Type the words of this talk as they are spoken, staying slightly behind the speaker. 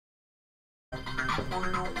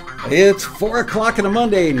It's 4 o'clock on a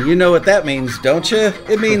Monday, and you know what that means, don't you?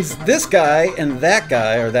 It means this guy and that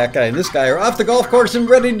guy, or that guy and this guy, are off the golf course and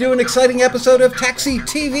ready to do an exciting episode of Taxi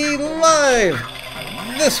TV Live.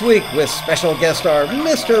 This week with special guest star,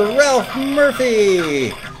 Mr. Ralph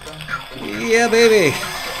Murphy. Yeah, baby.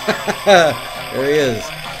 There he is.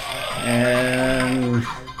 And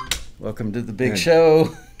welcome to the big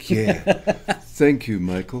show. Yeah. Thank you,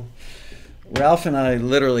 Michael. Ralph and I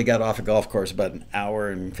literally got off a golf course about an hour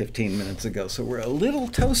and 15 minutes ago, so we're a little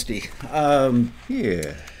toasty.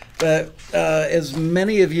 Yeah. But as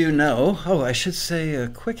many of you know, I should say a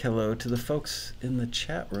quick hello to the folks in the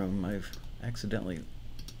chat room. I've accidentally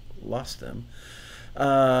lost them.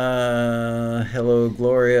 Hello,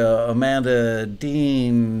 Gloria, Amanda,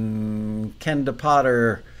 Dean, Kenda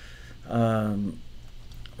Potter.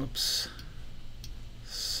 Oops.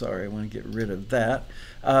 Sorry, I want to get rid of that.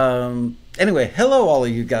 Anyway, hello all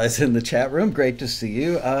of you guys in the chat room. Great to see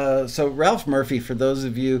you. So Ralph Murphy, for those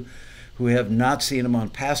of you who have not seen him on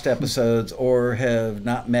past episodes or have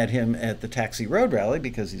not met him at the Taxi Road Rally,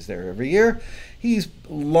 because he's there every year, he's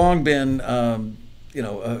long been, a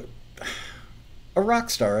rock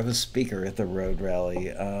star of a speaker at the Road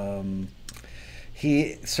Rally.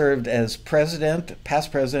 He served as past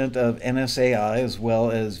president of NSAI, as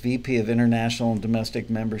well as VP of International and Domestic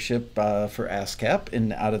Membership for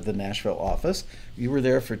ASCAP out of the Nashville office. You were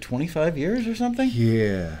there for 25 years or something?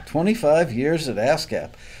 Yeah. 25 years at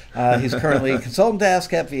ASCAP. He's currently a consultant to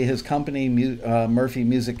ASCAP via his company, Murphy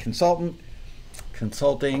Music Consulting.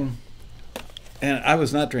 And I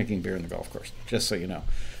was not drinking beer in the golf course, just so you know.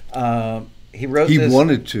 He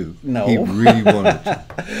wanted to. No. He really wanted to.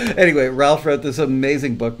 Anyway, Ralph wrote this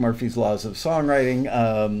amazing book, Murphy's Laws of Songwriting.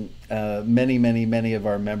 Many of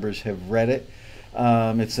our members have read it.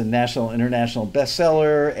 It's a national, international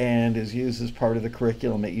bestseller and is used as part of the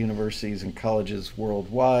curriculum at universities and colleges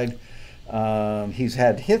worldwide. He's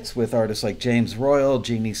had hits with artists like James Royal,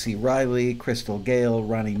 Jeannie C, Crystal Gayle,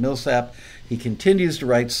 Ronnie Milsap. He continues to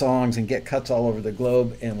write songs and get cuts all over the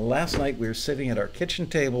globe. And last night we were sitting at our kitchen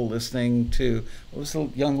table listening to, what was the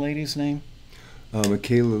young lady's name?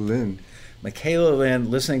 Michaela Lynn. Michaela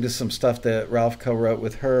Lynn, listening to some stuff that Ralph co-wrote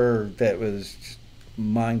with her that was just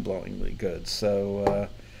mind-blowingly good. So,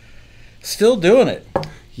 still doing it.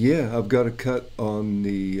 Yeah, I've got a cut on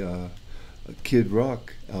the Kid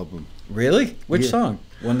Rock album. Really? Which song?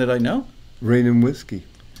 One that I know? Rain and Whiskey.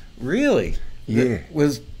 Really? Yeah.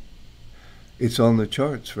 It's on the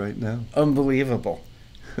charts right now. Unbelievable.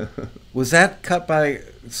 Was that cut by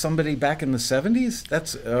somebody back in the 70s?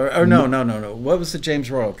 No. What was the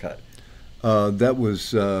James Royal cut? That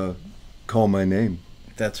was Call My Name.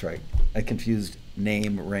 That's right. I confused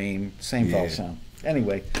name, rain, same false sound.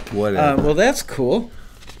 Anyway. Whatever. Well, that's cool.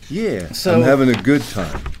 Yeah. So I'm having a good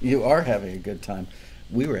time. You are having a good time.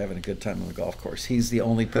 We were having a good time on the golf course. He's the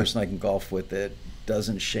only person I can golf with that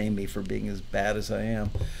doesn't shame me for being as bad as I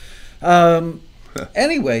am.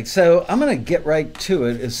 Anyway, so I'm going to get right to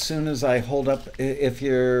it as soon as I hold up. If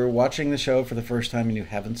you're watching the show for the first time and you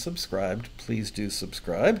haven't subscribed, please do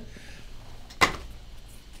subscribe.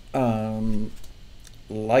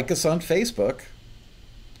 Like us on Facebook.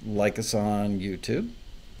 Like us on YouTube.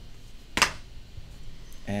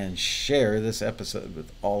 And share this episode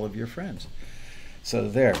with all of your friends. So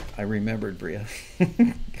there, I remembered, Bria.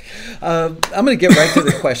 I'm going to get right to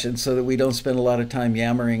the question so that we don't spend a lot of time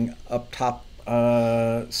yammering up top.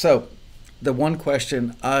 So the one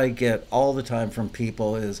question I get all the time from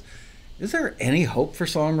people is there any hope for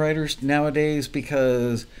songwriters nowadays?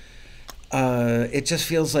 Because it just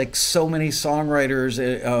feels like so many songwriters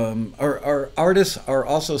or artists are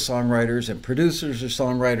also songwriters and producers are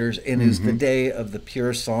songwriters. And is the day of the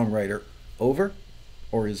pure songwriter over,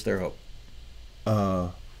 or is there hope?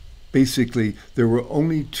 Basically, there were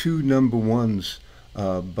only 2 number ones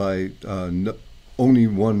by only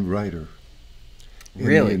one writer.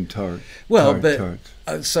 Really? So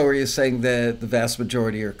are you saying that the vast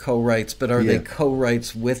majority are co-writes, but are they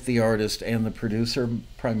co-writes with the artist and the producer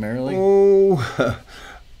primarily? Oh,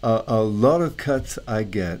 a lot of cuts I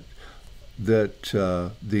get that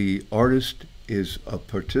the artist is a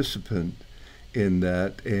participant in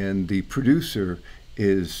that, and the producer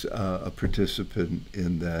is a participant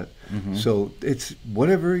in that. So it's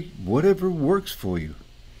whatever works for you.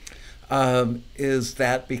 Is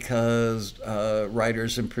that because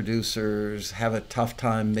writers and producers have a tough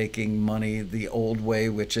time making money the old way,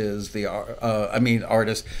 which is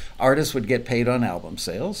artists would get paid on album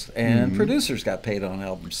sales, and producers got paid on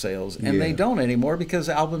album sales, and they don't anymore because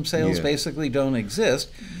album sales basically don't exist.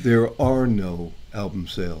 There are no album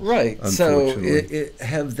sales, right? So unfortunately.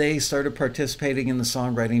 have they started participating in the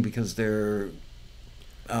songwriting because they're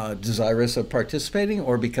desirous of participating,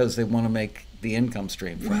 or because they want to make the income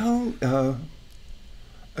stream from? Well,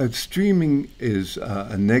 streaming is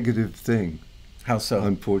a negative thing. How so?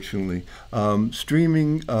 Unfortunately,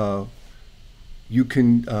 streaming, you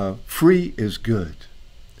can free is good.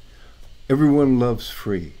 Everyone loves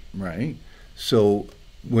free, Right. so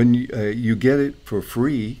when you get it for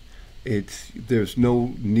free, there's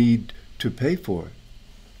no need to pay for it.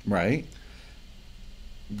 Right.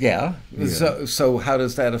 Yeah. So how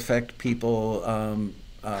does that affect people,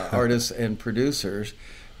 artists and producers,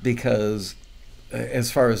 because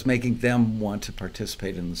as far as making them want to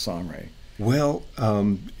participate in the songwriting? Well,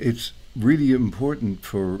 it's really important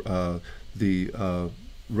for the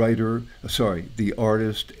the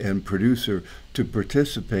artist and producer to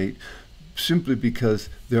participate, simply because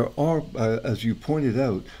there are, as you pointed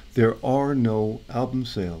out, there are no album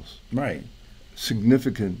sales. Right.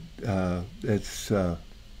 Significant. It's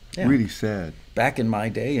really sad. Back in my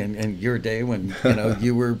day and your day, when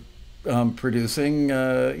you were producing,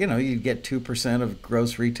 you'd get 2% of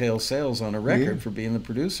gross retail sales on a record for being the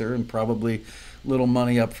producer, and probably little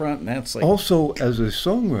money up front, and that's like... Also, as a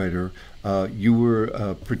songwriter, you were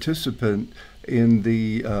a participant in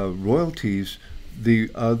the royalties. The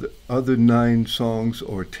other 9 songs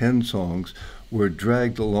or 10 songs were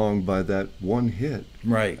dragged along by that one hit.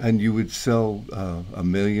 Right. And you would sell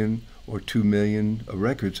 1 million or 2 million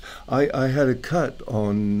records. I had a cut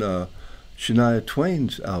on Shania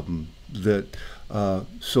Twain's album that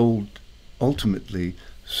ultimately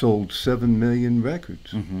sold 7 million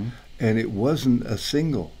records. And it wasn't a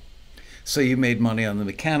single. So you made money on the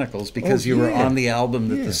mechanicals because you were on the album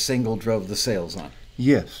that the single drove the sales on.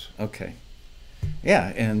 Yes. Okay.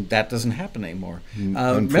 Yeah, and that doesn't happen anymore.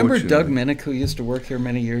 Remember Doug Minnick, who used to work here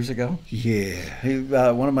many years ago? Yeah. He,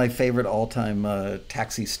 one of my favorite all-time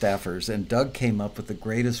taxi staffers, and Doug came up with the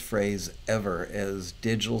greatest phrase ever as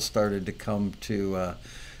digital started to come to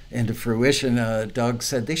into fruition. Doug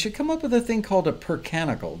said they should come up with a thing called a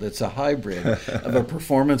percanical that's a hybrid of a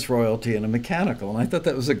performance royalty and a mechanical. And I thought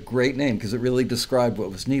that was a great name because it really described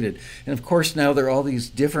what was needed. And of course now there are all these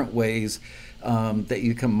different ways that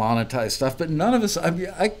you can monetize stuff, but none of us,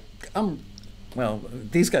 I'm well,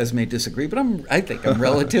 these guys may disagree, but I think I'm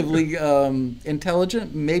relatively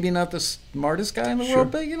intelligent, maybe not the smartest guy in the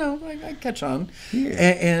world, but I catch on. Yeah.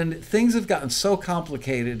 And things have gotten so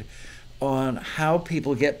complicated on how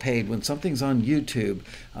people get paid when something's on YouTube,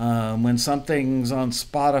 when something's on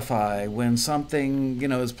Spotify, when something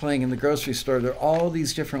is playing in the grocery store. There are all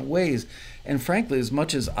these different ways, and frankly, as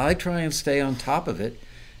much as I try and stay on top of it,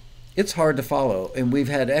 it's hard to follow. And we've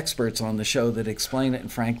had experts on the show that explain it,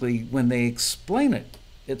 and frankly, when they explain it,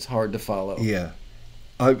 it's hard to follow. Yeah,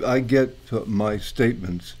 I get my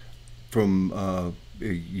statements from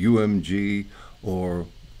UMG or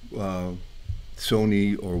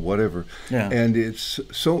Sony or whatever, and it's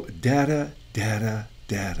so data. Yeah,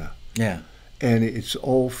 and it's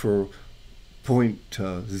all for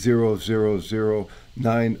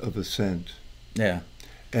 0.0009 of a cent. Yeah,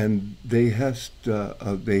 and they have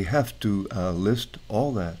to list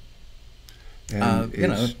all that, and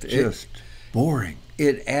it's just boring.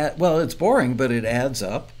 It's boring, but it adds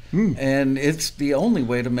up, and it's the only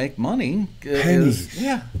way to make money. Pennies.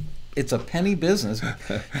 It's a penny business.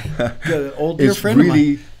 The old dear friend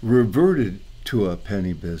really of mine reverted to a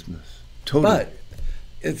penny business. Totally.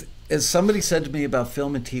 But as somebody said to me about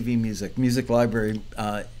film and TV music library,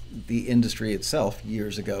 the industry itself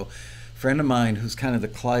years ago, a friend of mine who's kind of the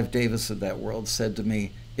Clive Davis of that world said to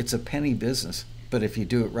me, it's a penny business, but if you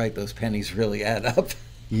do it right, those pennies really add up.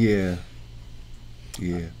 Yeah.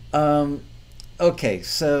 Okay,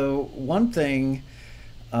 so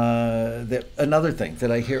another thing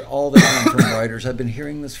that I hear all the time from writers, I've been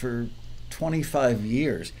hearing this for 25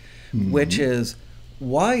 years, which is,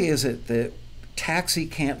 why is it that Taxi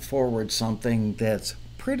can't forward something that's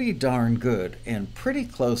pretty darn good and pretty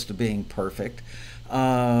close to being perfect?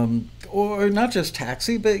 Or not just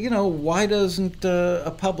Taxi, but why doesn't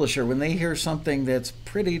a publisher, when they hear something that's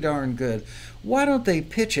pretty darn good, why don't they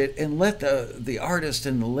pitch it and let the artist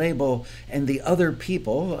and the label and the other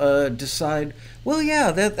people decide, well,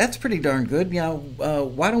 yeah, that's pretty darn good.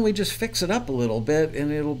 Why don't we just fix it up a little bit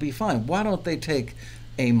and it'll be fine? Why don't they take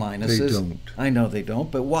A minuses. They don't. I know they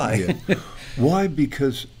don't, but why? Yeah. Why?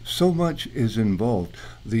 Because so much is involved.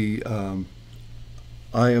 The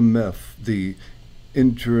IMF, the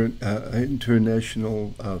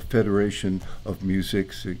International Federation of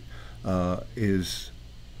Music,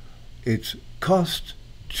 it's cost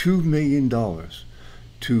 $2 million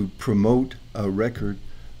to promote a record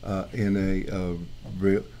in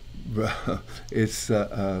it's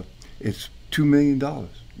 $2 million.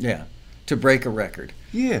 Yeah, to break a record.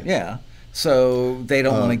 Yeah. Yeah. So they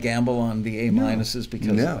don't want to gamble on the A minuses because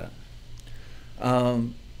of that.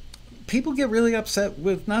 People get really upset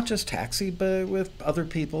with not just Taxi, but with other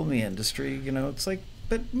people in the industry. You know, it's like,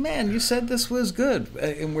 but man, you said this was good,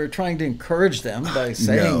 and we're trying to encourage them by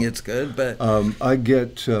saying it's good. But I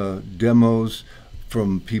get demos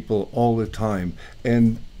from people all the time,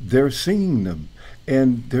 and they're singing them,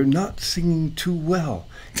 and they're not singing too well.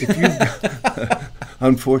 If you,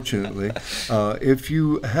 unfortunately, if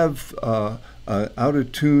you have out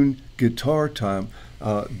of tune guitar time,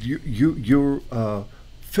 you're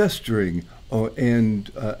festering,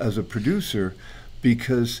 and as a producer,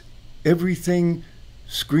 because everything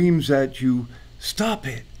screams at you, stop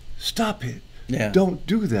it, don't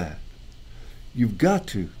do that. You've got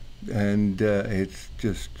to, and it's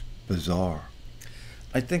just bizarre.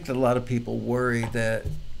 I think that a lot of people worry that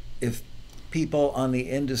if people on the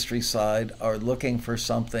industry side are looking for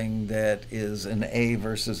something that is an A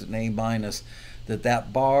versus an A minus,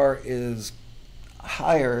 that bar is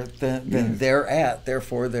higher than they're at,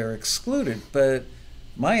 therefore they're excluded. But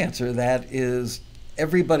my answer to that is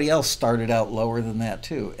everybody else started out lower than that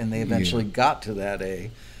too, and they eventually got to that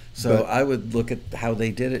A. So but I would look at how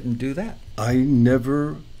they did it and do that. I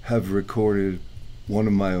never have recorded one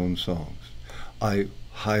of my own songs. I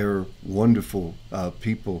hire wonderful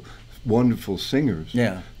people, wonderful singers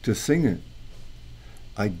to sing it.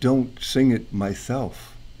 I don't sing it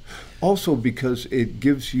myself. Also because it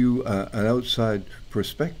gives you an outside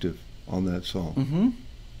perspective on that song. Mm-hmm.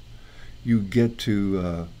 You get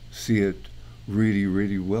to see it really,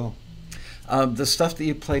 really well. The stuff that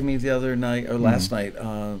you played me the other night, or last night,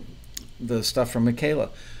 the stuff from Michaela,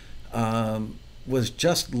 was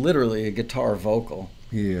just literally a guitar vocal.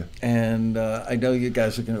 Yeah. And I know you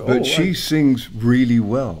guys are going to... But she sings really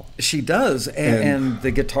well. She does. And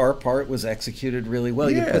the guitar part was executed really well.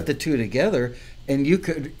 You put the two together, and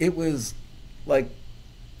it was like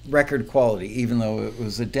record quality, even though it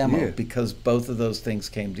was a demo, because both of those things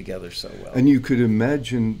came together so well. And you could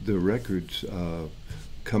imagine the records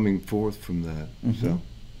coming forth from that. Mm-hmm. So,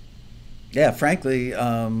 yeah, frankly,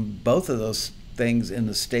 both of those things in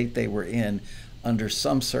the state they were in, under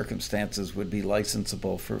some circumstances, would be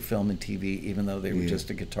licensable for film and TV, even though they were just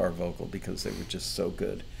a guitar vocal, because they were just so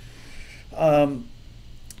good.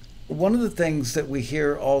 One of the things that we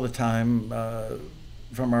hear all the time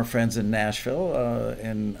from our friends in Nashville,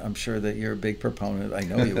 and I'm sure that you're a big proponent, I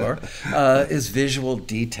know you are, is visual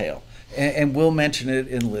detail. And we'll mention it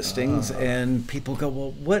in listings, and people go,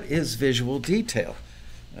 well, what is visual detail?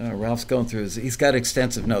 Ralph's going through he's got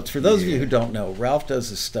extensive notes. For those of you who don't know, Ralph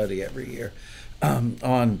does a study every year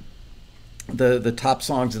on the top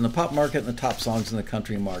songs in the pop market and the top songs in the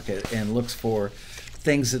country market, and looks for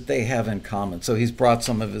things that they have in common. So he's brought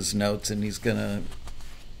some of his notes, and he's going to...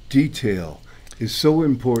 Detail is so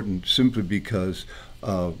important simply because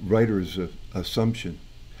writer's assumption.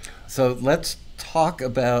 So let's talk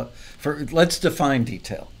about... let's define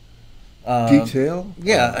detail. Detail?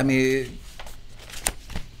 Yeah, I mean...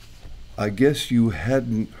 I guess you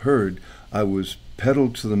hadn't heard I was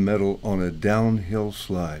pedal to the metal on a downhill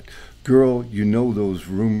slide. Girl, you know those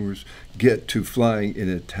rumors get to flying in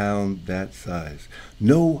a town that size.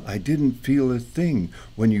 No, I didn't feel a thing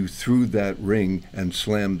when you threw that ring and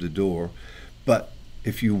slammed the door. But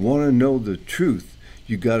if you want to know the truth,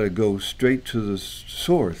 you got to go straight to the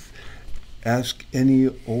source. Ask any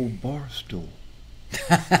old bar stool.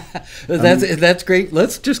 That's great.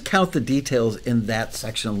 Let's just count the details in that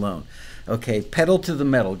section alone. Okay, pedal to the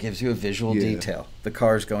metal gives you a visual detail. The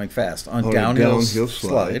car's going fast. On downhill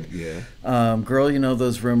slide. Yeah. Girl, you know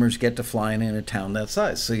those rumors get to flying in a town that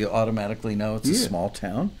size. So you automatically know it's a small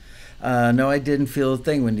town. No, I didn't feel a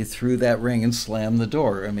thing when you threw that ring and slammed the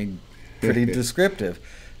door. I mean, pretty descriptive.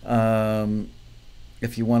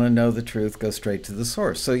 If you want to know the truth, go straight to the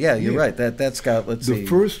source. So yeah, you're right. That's got, let's see. The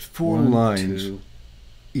first four lines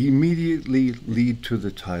immediately lead to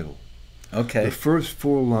the title. Okay. The first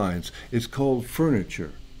four lines. It's called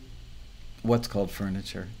furniture. What's called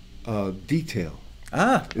furniture? Detail.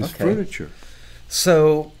 It's furniture.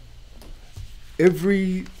 So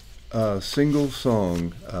every single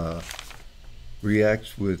song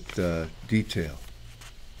reacts with detail.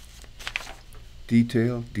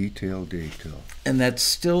 detail, detail, detail. And that's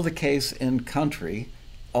still the case in country,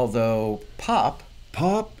 although pop,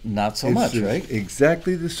 not so much, right?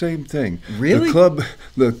 Exactly the same thing. Really?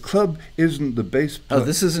 The club isn't the bass. Oh,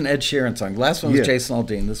 this is an Ed Sheeran song. The last one was Jason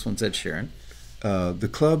Aldean. This one's Ed Sheeran. The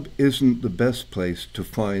club isn't the best place to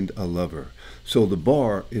find a lover. So the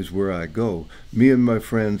bar is where I go. Me and my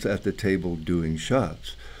friends at the table doing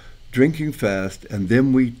shots, drinking fast, and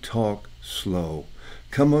then we talk slow.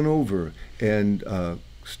 Come on over and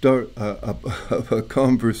start a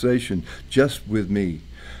conversation just with me.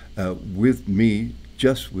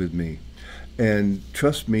 Just with me. And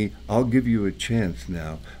trust me, I'll give you a chance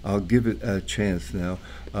now. I'll give it a chance now.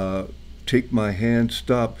 Take my hand,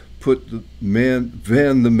 stop, put the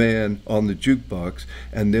man on the jukebox,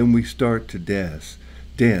 and then we start to dance.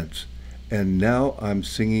 And now I'm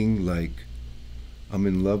singing like I'm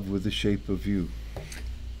in love with the shape of you.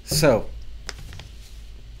 So,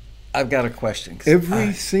 I've got a question.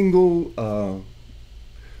 Every single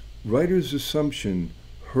writer's assumption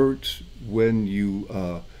hurts when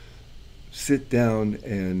you sit down,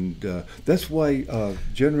 and that's why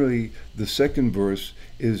generally the second verse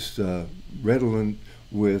is redolent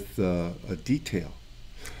with a detail.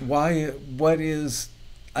 I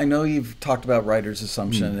know you've talked about writer's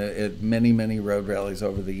assumption at many road rallies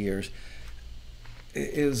over the years.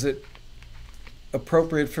 Is it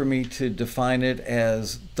appropriate for me to define it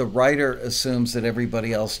as the writer assumes that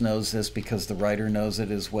everybody else knows this because the writer knows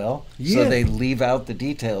it as well? Yeah. So they leave out the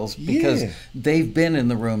details because they've been in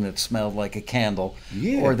the room that smelled like a candle,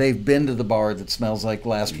 or they've been to the bar that smells like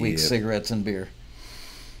last week's cigarettes and beer.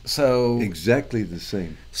 So exactly the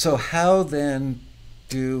same. So how then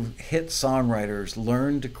do hit songwriters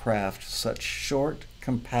learn to craft such short,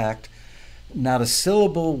 compact, not a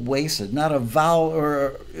syllable wasted, not a vowel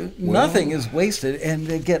or nothing is wasted, and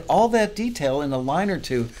they get all that detail in a line or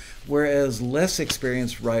two, whereas less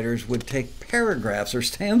experienced writers would take paragraphs or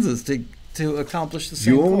stanzas to accomplish the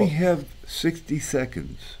same goal? You only have 60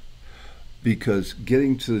 seconds because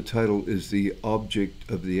getting to the title is the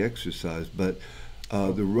object of the exercise, but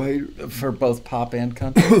the writer... For both pop and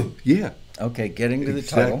country? Yeah. Okay, getting to the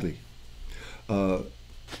title. Exactly.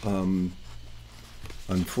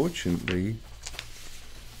 Unfortunately,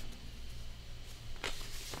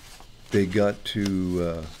 they got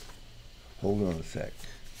to... hold on a sec.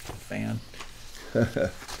 The fan.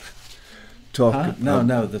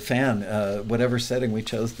 No, the fan. Whatever setting we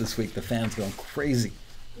chose this week, the fan's going crazy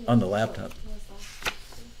on the laptop.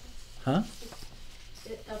 Huh?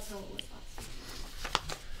 That's how it was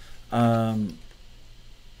last week.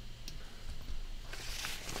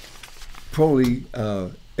 Probably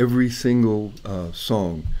every single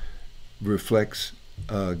song reflects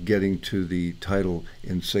getting to the title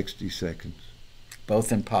in 60 seconds.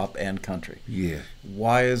 Both in pop and country. Yeah.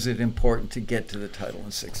 Why is it important to get to the title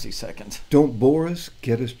in 60 seconds? Don't bore us,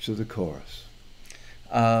 get us to the chorus.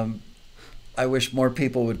 I wish more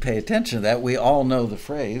people would pay attention to that. We all know the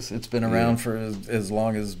phrase. It's been around for as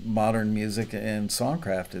long as modern music and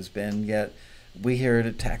songcraft has been, yet we hear it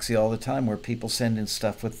at Taxi all the time where people send in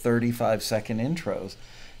stuff with 35-second intros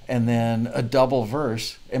and then a double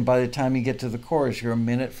verse, and by the time you get to the chorus, you're a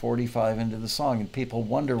minute 45 into the song, and people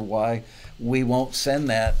wonder why we won't send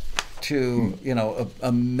that to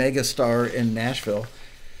a megastar in Nashville.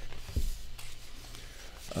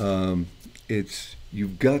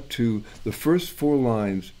 You've got to, the first 4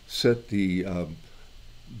 lines set the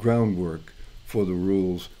groundwork for the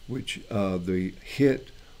rules, which the hit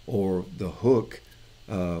or the hook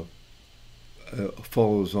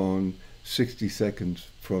follows on 60 seconds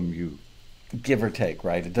from you. Give or take,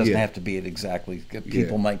 right? It doesn't have to be it exactly.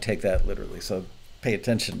 People might take that literally, so pay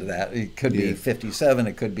attention to that. It could be 57,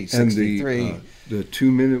 it could be 63. And the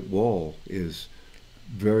 2-minute wall is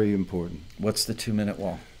very important. What's the 2-minute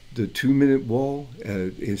wall? The 2-minute wall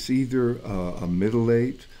is either a middle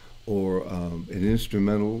 8 or an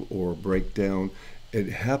instrumental or a breakdown. It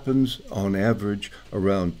happens on average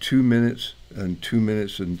around 2 minutes and 2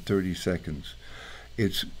 minutes and 30 seconds.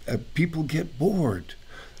 It's people get bored.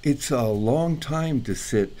 It's a long time to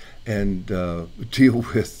sit and deal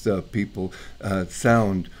with people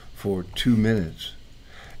sound for 2 minutes,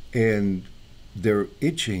 and they're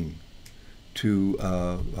itching to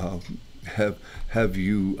have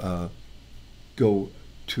you go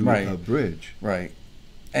to a bridge, right?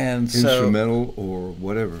 And instrumental or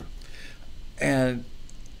whatever. And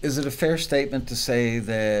is it a fair statement to say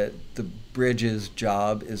that the bridge's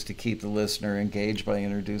job is to keep the listener engaged by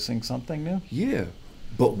introducing something new? Yeah,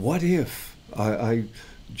 but what if? I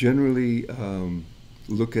generally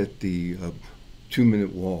look at the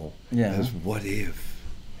 2-minute wall as what if.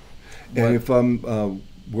 And if I'm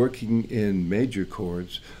working in major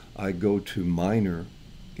chords, I go to minor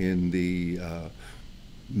in the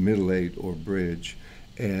middle eight or bridge,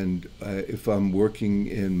 and if I'm working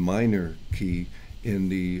in minor key in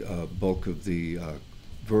the bulk of the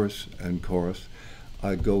verse and chorus,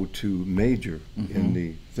 I go to major in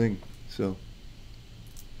the thing. So,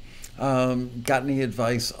 got any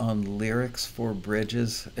advice on lyrics for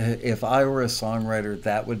bridges? If I were a songwriter,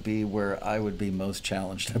 that would be where I would be most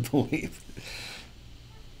challenged, I believe.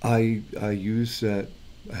 I use that.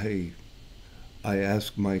 Hey, I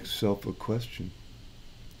ask myself a question.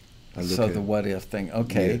 So the what if thing.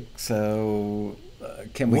 Okay, yeah. So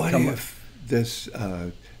can we come? What if this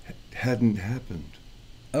hadn't happened?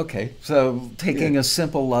 Okay, so taking a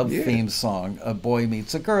simple love theme song, a boy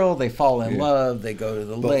meets a girl, they fall in love, they go to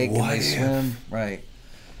the lake and they swim. Right.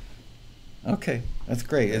 Okay, that's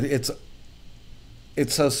great. It's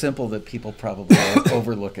so simple that people probably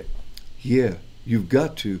overlook it. Yeah, you've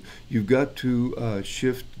got to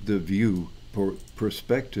shift the view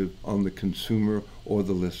perspective on the consumer or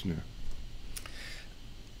the listener.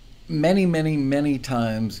 Many, many, many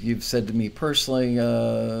times you've said to me personally,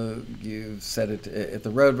 you've said it at the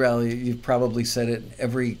Road Rally, you've probably said it in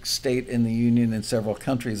every state in the Union and several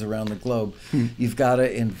countries around the globe. You've got to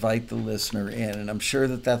invite the listener in, and I'm sure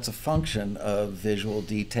that that's a function of visual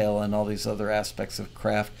detail and all these other aspects of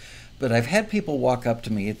craft. But I've had people walk up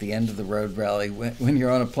to me at the end of the Road Rally when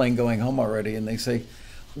you're on a plane going home already, and they say,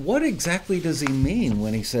 what exactly does he mean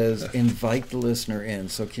when he says invite the listener in?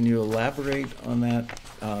 So can you elaborate on that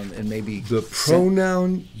and maybe... The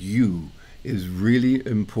pronoun you is really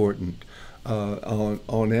important.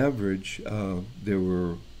 On average, there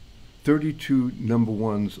were 32 number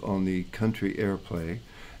ones on the country airplay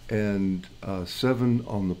and 7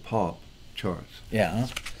 on the pop charts. Yeah.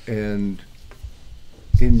 And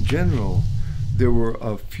in general, there were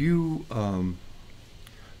a few...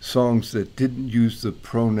 songs that didn't use the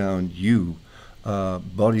pronoun you.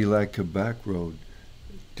 Body Like a Back Road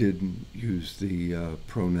didn't use the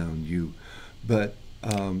pronoun you. But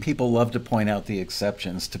people love to point out the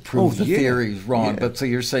exceptions to prove the theory's wrong. But so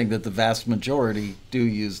you're saying that the vast majority do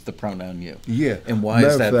use the pronoun you. Yeah. And why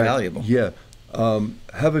is that valuable? Yeah.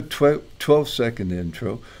 Have a 12-second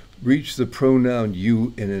intro. Reach the pronoun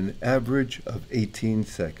you in an average of 18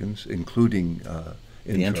 seconds, including the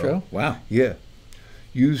intro? Wow. Yeah.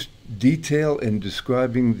 Use detail in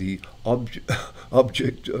describing the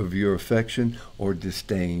object of your affection or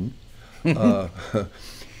disdain.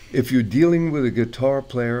 If you're dealing with a guitar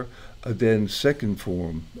player, then second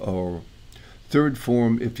form, or third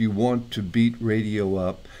form if you want to beat radio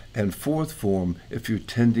up, and fourth form if you're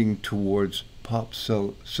tending towards pop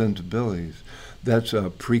sensibilities. That's a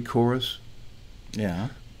pre-chorus,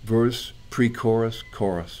 verse, pre-chorus,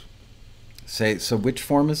 chorus. So which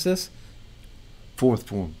form is this? Fourth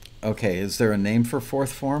form. Okay, is there a name for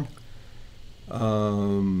fourth form?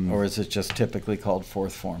 Or is it just typically called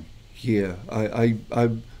fourth form? Yeah,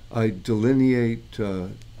 I delineate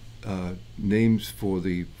names for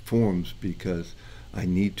the forms because I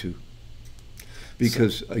need to.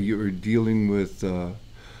 Because you're dealing with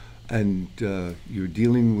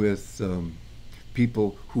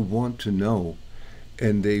people who want to know,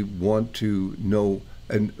 and they want to know,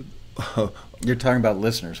 and you're talking about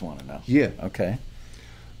listeners want to know. Yeah. Okay.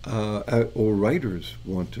 Or writers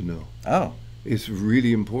want to know. Oh. It's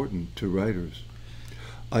really important to writers.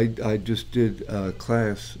 I just did a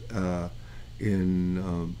class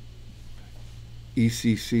in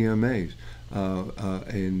ECCMAs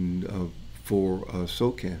for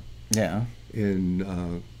SOCAN. Yeah.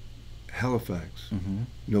 In Halifax,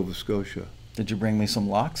 Nova Scotia. Did you bring me some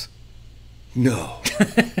lox? No.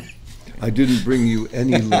 I didn't bring you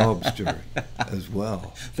any lobster as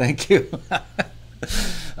well. Thank you.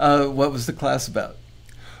 What was the class about?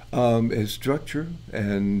 It's structure,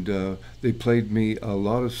 and they played me a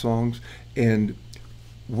lot of songs. And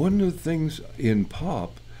one of the things in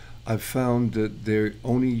pop, I found that they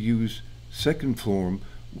only use second form,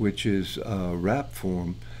 which is rap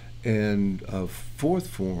form, and fourth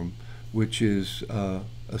form, which is a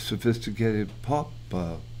sophisticated pop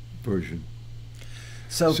version.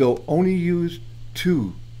 So only use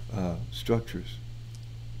 2 structures,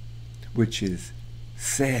 which is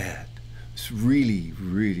sad. It's really,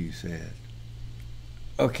 really sad.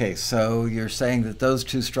 Okay, so you're saying that those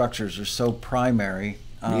 2 structures are so primary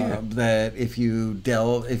that if you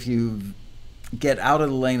get out of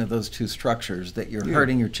the lane of those 2 structures, that you're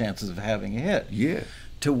hurting your chances of having a hit. Yeah.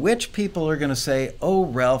 To which people are going to say, oh,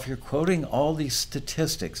 Ralph, you're quoting all these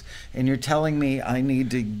statistics and you're telling me I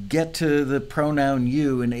need to get to the pronoun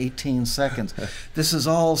you in 18 seconds. This is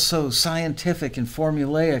all so scientific and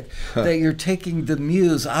formulaic that you're taking the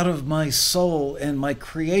muse out of my soul and my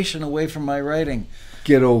creation away from my writing.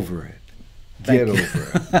 Get over it. Get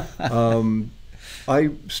over it.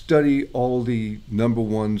 I study all the number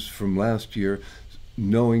ones from last year,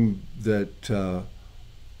 knowing that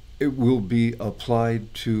it will be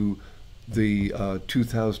applied to the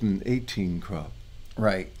 2018 crop.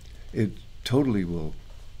 Right. It totally will.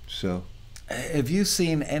 So, have you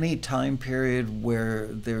seen any time period where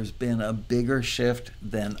there's been a bigger shift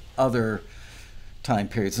than other time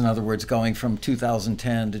periods? In other words, going from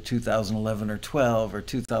 2010 to 2011 or 12 or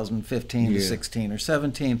 2015 to 16 or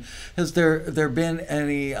 17. Has there been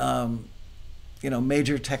any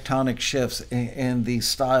major tectonic shifts in the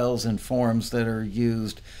styles and forms that are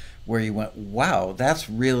used, where you went, wow, that's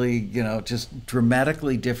really, just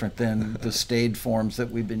dramatically different than the staid forms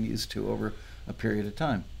that we've been used to over a period of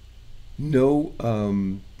time? No,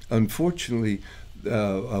 unfortunately,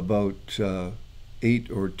 about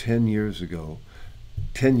 8 or 10 years ago,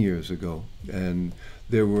 and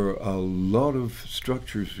there were a lot of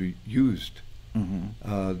structures we used.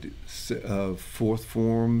 Fourth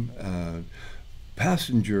form,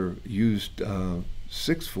 Passenger used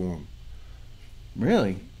sixth form.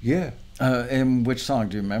 Really? Yeah. In which song,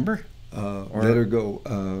 do you remember? Let Her Go.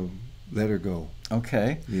 Let Her Go.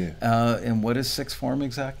 Okay. Yeah. And what is sixth form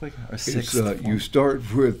exactly? Or sixth form? You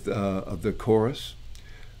start with the chorus,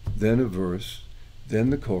 then a verse, then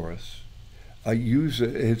the chorus. I use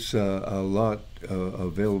it. It's a lot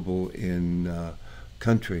available in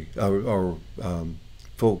country or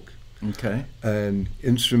folk. Okay. And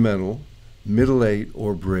instrumental, middle eight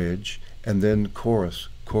or bridge, and then chorus,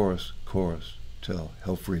 chorus, chorus till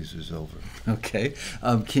hell freezes over. Okay.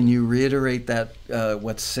 Can you reiterate that,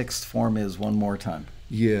 what sixth form is, one more time?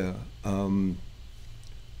 Yeah.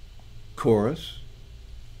 Chorus,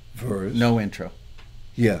 verse. No intro.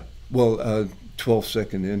 Yeah. Well,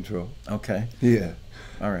 12-second intro. Okay. Yeah.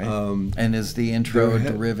 All right. And is the intro a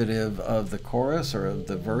derivative of the chorus or of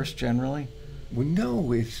the verse generally? Well,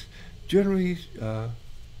 no, it's generally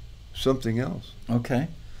something else. Okay.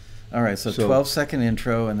 All right, so 12-second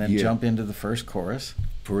intro, and then jump into the first chorus.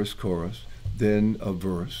 First chorus, then a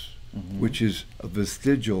verse, which is a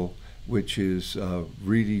vestigial, which is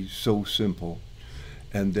really so simple,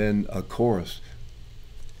 and then a chorus,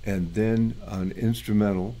 and then an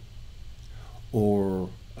instrumental, or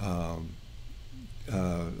a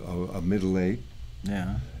middle eight,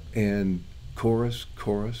 and chorus,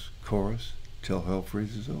 chorus, chorus, till hell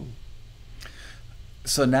freezes over.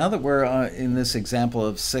 So now that we're in this example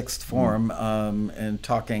of sixth form and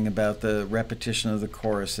talking about the repetition of the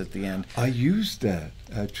chorus at the end. I used that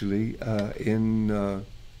actually in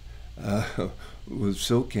with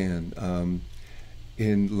SOCAN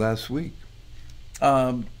in last week.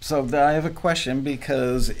 So I have a question,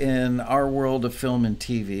 because in our world of film and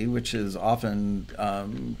TV, which is often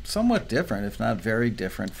somewhat different, if not very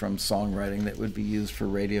different from songwriting that would be used for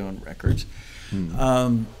radio and records,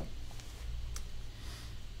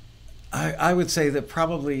 I would say that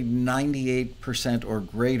probably 98% or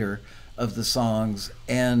greater of the songs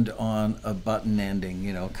end on a button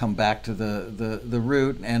ending, come back to the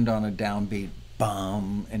root and end on a downbeat,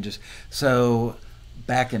 bum, and just, so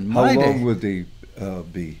back in my day. How long would they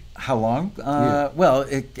be? How long? Well,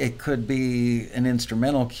 it could be an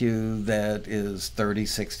instrumental cue that is 30,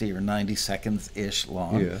 60, or 90 seconds-ish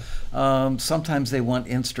long. Yeah. Sometimes they want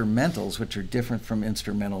instrumentals, which are different from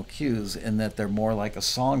instrumental cues in that they're more like a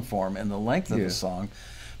song form in the length of the song.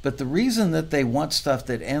 But the reason that they want stuff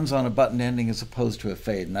that ends on a button ending as opposed to a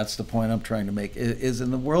fade, and that's the point I'm trying to make, is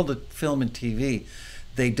in the world of film and TV,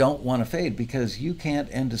 they don't want a fade because you can't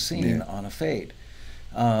end a scene on a fade.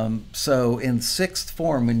 So in sixth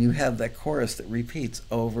form, when you have that chorus that repeats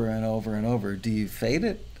over and over and over, do you fade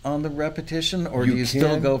it on the repetition, or do you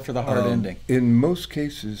still go for the hard ending? In most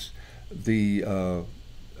cases, the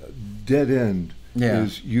dead end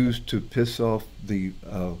is used to piss off the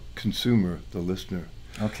consumer, the listener.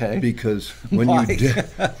 Okay. Because when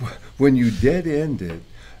you dead end it,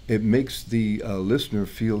 it makes the listener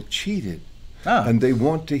feel cheated, and they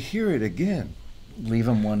want to hear it again. Leave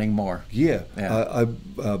them wanting more. Yeah.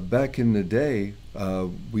 Back in the day,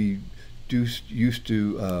 we used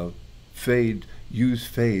to use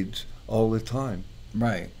fades all the time.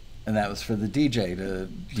 Right. And that was for the DJ to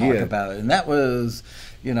talk about it. And that was,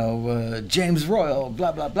 James Royal,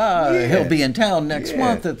 blah, blah, blah. Yeah. He'll be in town next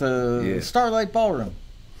month at the Starlight Ballroom.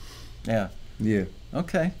 Yeah. Yeah.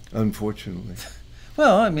 Okay. Unfortunately.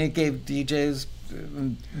 Well, I mean, it gave DJs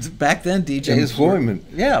back then DJs employment.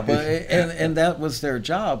 Yeah, but and that was their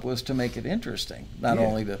job, was to make it interesting, not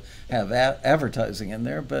only to have advertising in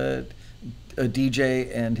there, but a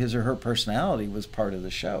DJ and his or her personality was part of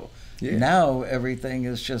the show. Yeah. Now everything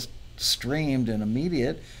is just streamed and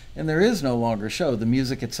immediate, and there is no longer a show. The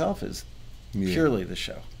music itself is purely the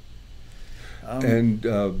show. And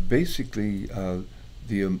basically,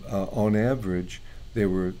 on average, they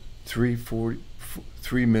were 3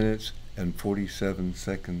 minutes and 47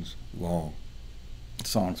 seconds long.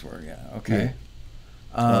 Songs were, okay.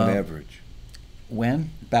 Yeah. On average.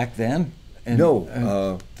 When? Back then?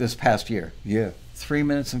 This past year. Yeah. 3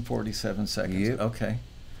 minutes and 47 seconds. Yep. Okay.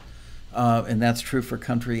 And that's true for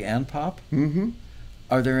country and pop? Mm-hmm.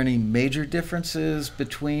 Are there any major differences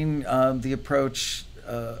between the approach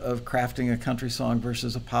of crafting a country song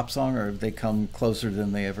versus a pop song, or have they come closer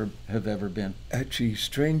than they have ever been? Actually,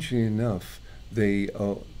 strangely enough, the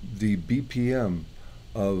BPM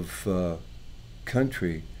of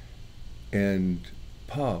country and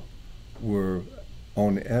pop were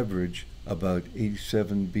on average about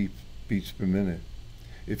 87 beats per minute.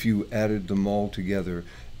 If you added them all together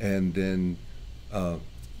and then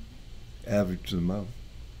averaged them out.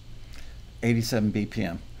 87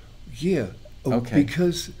 BPM. Yeah. Okay.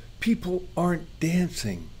 Because people aren't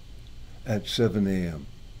dancing at 7 a.m.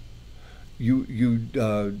 You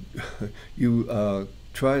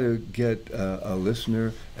try to get a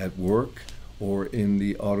listener at work or in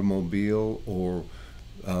the automobile or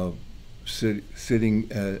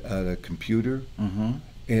sitting at a computer,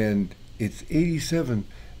 and it's 87,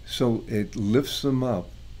 so it lifts them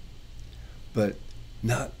up, but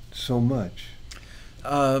not so much.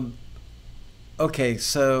 Okay,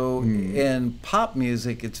 so in pop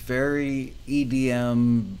music, it's very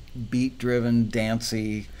EDM, beat-driven,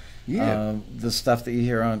 dancey. Yeah. The stuff that you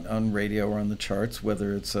hear on radio or on the charts,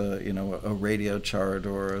 whether it's a radio chart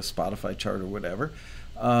or a Spotify chart or whatever,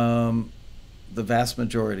 the vast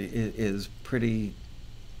majority is pretty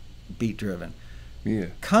beat-driven. Yeah.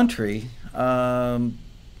 Country. Let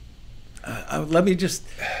me just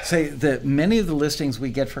say that many of the listings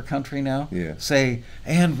we get for country now say,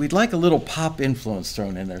 and we'd like a little pop influence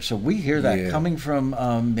thrown in there. So we hear that coming from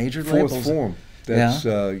major labels. Fourth form. That's,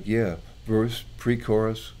 verse,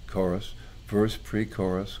 pre-chorus, chorus, verse,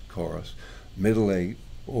 pre-chorus, chorus, middle eight,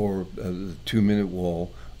 or the 2-minute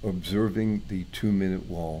wall, observing the 2-minute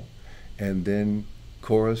wall, and then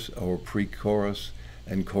chorus or pre-chorus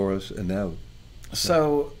and chorus and out.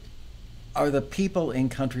 So are the people in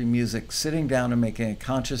country music sitting down and making a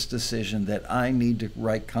conscious decision that I need to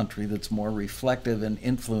write country that's more reflective and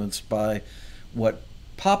influenced by what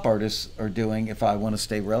pop artists are doing if I want to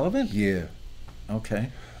stay relevant? Yeah.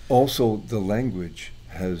 Okay. Also, the language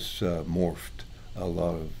has morphed a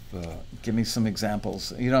lot of... Give me some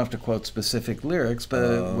examples. You don't have to quote specific lyrics,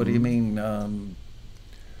 but what do you mean?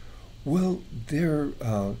 Well, they're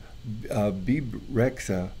Bebe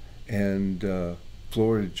Rexha and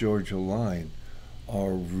Florida Georgia Line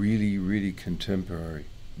are really, really contemporary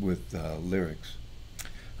with lyrics.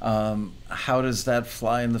 How does that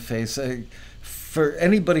fly in the face? For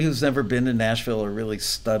anybody who's never been to Nashville or really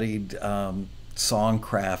studied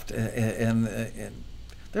songcraft, and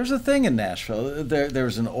there's a thing in Nashville.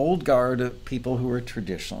 There's an old guard of people who are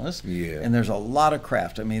traditionalists, and there's a lot of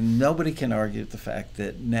craft. I mean, nobody can argue with the fact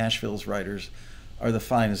that Nashville's writers are the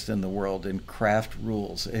finest in the world, and craft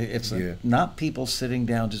rules. It's not people sitting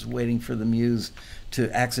down just waiting for the muse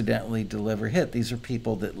to accidentally deliver a hit. These are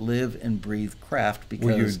people that live and breathe craft because...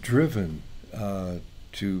 Well, you're driven to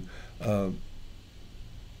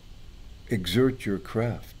exert your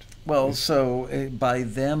craft. Well, so by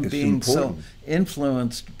them being important. So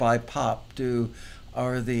influenced by pop,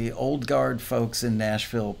 are the old guard folks in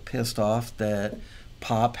Nashville pissed off that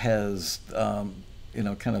pop has...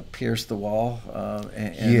 kind of pierce the wall.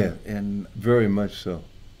 And very much so.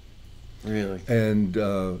 Really? And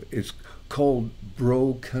it's called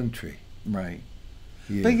bro country. Right.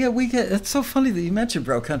 Yeah. But we get. It's so funny that you mentioned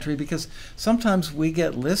bro country, because sometimes we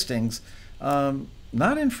get listings,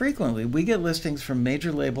 not infrequently, we get listings from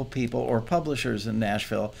major label people or publishers in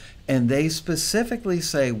Nashville, and they specifically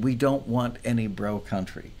say we don't want any bro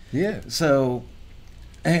country. Yeah. So,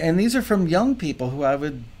 and these are from young people who I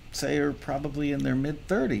would say are probably in their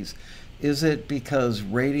mid-30s. Is it because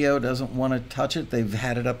radio doesn't want to touch it? They've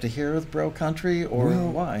had it up to here with bro country, or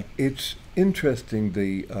why? It's interesting,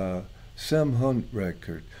 the Sam Hunt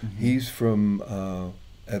record. He's from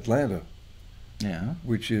Atlanta,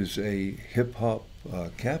 which is a hip-hop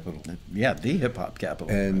capital. Yeah, the hip-hop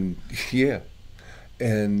capital. And,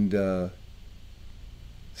 and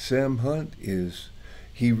Sam Hunt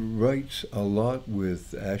He writes a lot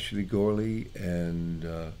with Ashley Gorley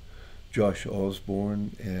and Josh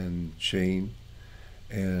Osborne and Shane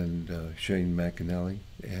McAnally,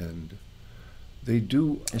 and they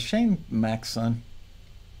do. Is Shane Mac's son?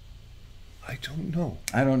 I don't know.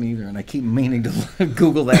 I don't either, and I keep meaning to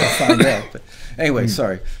Google that and find out. But anyway,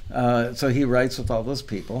 sorry. So he writes with all those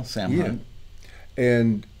people, Sam Hunt.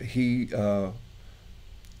 And he,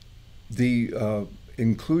 the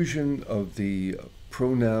inclusion of the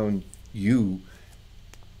pronoun you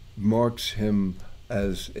marks him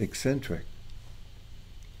as eccentric.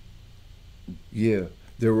 Yeah,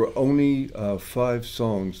 there were only 5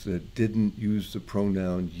 songs that didn't use the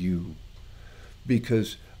pronoun you,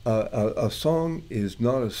 because a song is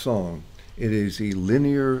not a song. It is a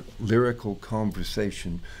linear lyrical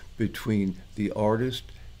conversation between the artist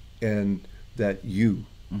and that you,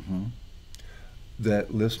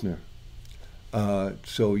 that listener.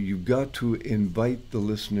 So you've got to invite the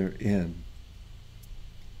listener in.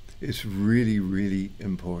 It's really, really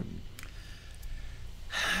important.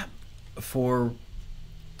 For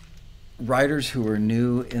writers who are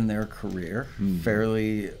new in their career,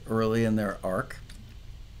 fairly early in their arc,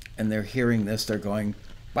 and they're hearing this, they're going,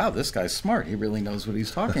 wow, this guy's smart. He really knows what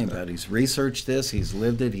he's talking about. He's researched this, he's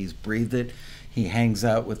lived it, he's breathed it. He hangs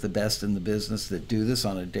out with the best in the business that do this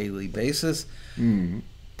on a daily basis.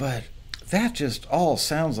 But that just all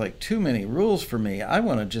sounds like too many rules for me. I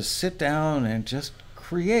want to just sit down and just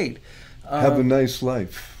create. Have a nice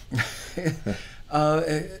life.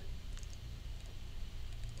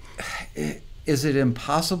 Is it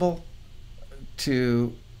impossible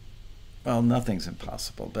to, well, nothing's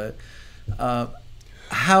impossible, but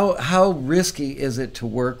how risky is it to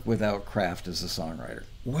work without craft as a songwriter?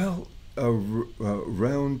 Well,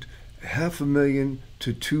 around $500,000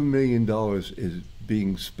 to $2 million is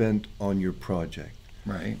being spent on your project.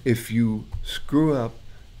 Right. If you screw up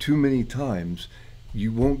too many times,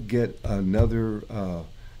 you won't get another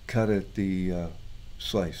cut at the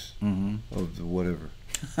slice of the whatever.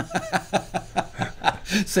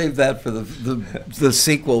 Save that for the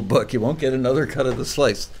sequel book. You won't get another cut of the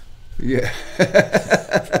slice. Yeah.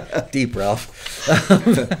 Deep, Ralph.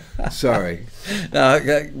 Sorry.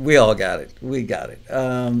 No, we all got it. We got it.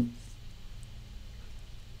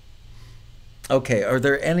 Okay, are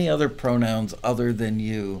there any other pronouns other than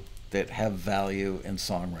you that have value in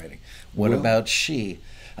songwriting? What about she?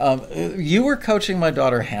 You were coaching my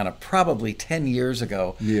daughter Hannah probably 10 years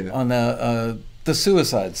ago on the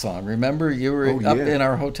suicide song. Remember, you were up in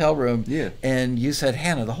our hotel room, and you said,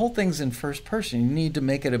 Hannah, the whole thing's in first person. You need to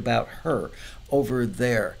make it about her over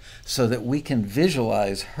there so that we can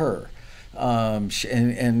visualize her.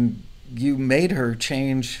 And you made her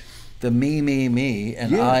change the me,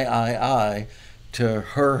 and I to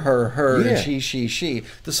her, and she.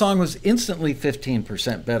 The song was instantly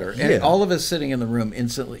 15% better. And all of us sitting in the room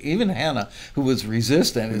instantly, even Hannah, who was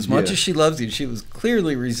resistant, as much as she loves you, she was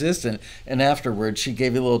clearly resistant. And afterwards, she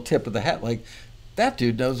gave you a little tip of the hat, like, that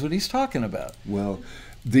dude knows what he's talking about. Well,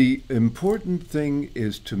 the important thing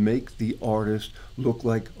is to make the artist look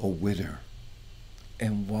like a winner.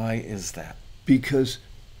 And why is that? Because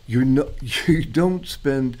you don't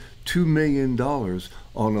spend $2 million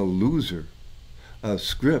on a loser. A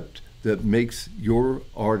script that makes your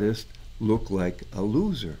artist look like a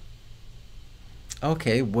loser.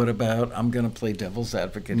 Okay, what about, I'm going to play devil's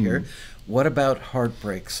advocate here, what about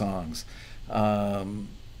heartbreak songs?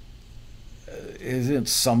 Isn't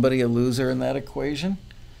somebody a loser in that equation?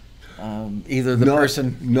 Either the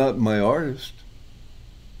person... Not my artist.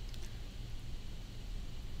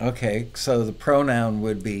 Okay, so the pronoun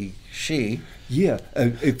would be she. Yeah,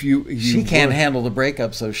 if you she can't handle the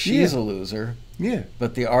breakup, so she's a loser. Yeah.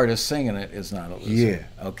 But the artist singing it is not a loser. Yeah.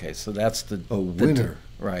 Okay, so that's a winner.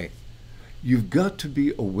 Right. You've got to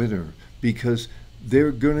be a winner because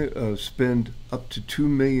they're going to spend up to $2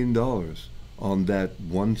 million on that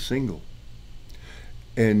one single.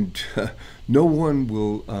 And no one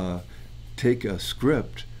will take a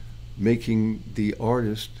script making the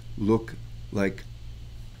artist look like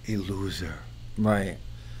a loser. Right.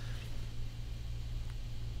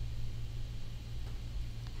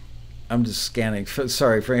 I'm just scanning.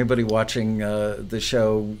 Sorry for anybody watching the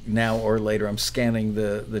show now or later. I'm scanning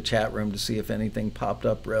the chat room to see if anything popped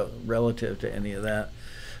up relative to any of that.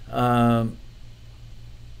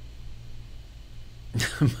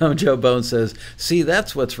 Mojo Bone says, see,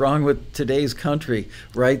 that's what's wrong with today's country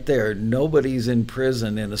right there. Nobody's in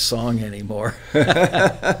prison in a song anymore.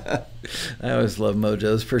 I always love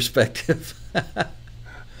Mojo's perspective.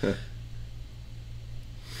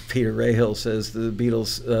 Peter Rahill says the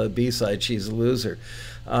Beatles B-side, "She's a Loser."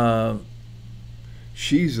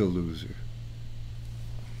 She's a loser. She's a loser. Yeah. She's a loser. Yeah. She's a loser. Yeah. She's a loser. Yeah. She's a loser. Yeah. She's a loser. Yeah. She's a loser. Yeah. She's a loser. Yeah. She's a loser. Yeah. She's a loser. Yeah. She's a loser.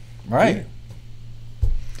 Right.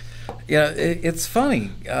 It's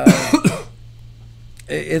funny.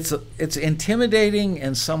 It's intimidating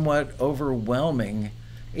and somewhat overwhelming,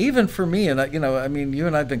 even for me. And I mean, you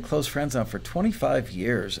and I've been close friends now for 25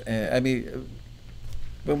 years. I mean,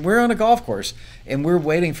 when we're on a golf course and we're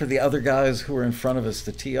waiting for the other guys who are in front of us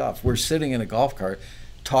to tee off, we're sitting in a golf cart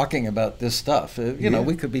talking about this stuff.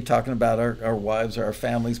 We could be talking about our wives or our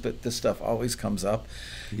families, but this stuff always comes up.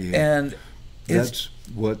 Yeah. And that's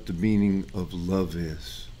what the meaning of love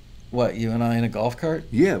is. What, you and I in a golf cart?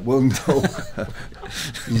 Yeah, well, no.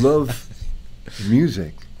 Love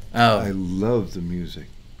music. Oh. I love the music.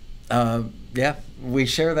 Yeah, we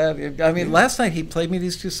share that. I mean, last night he played me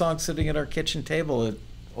these two songs sitting at our kitchen table at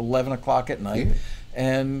 11 o'clock at night. Yeah.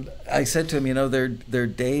 And I said to him, there are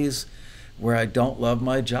days where I don't love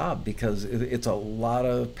my job because it's a lot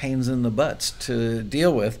of pains in the butts to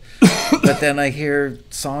deal with. But then I hear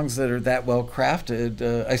songs that are that well crafted.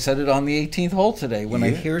 I said it on the 18th hole today. When I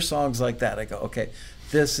hear songs like that, I go, okay,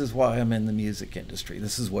 this is why I'm in the music industry.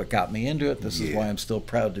 This is what got me into it. This is why I'm still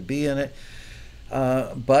proud to be in it.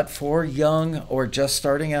 But for young or just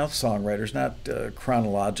starting out songwriters, not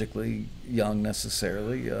chronologically young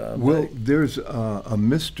necessarily. Well, there's a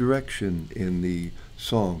misdirection in the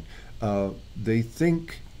song. They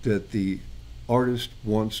think that the artist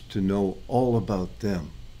wants to know all about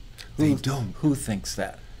them. They don't. Who thinks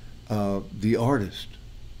that? The artist.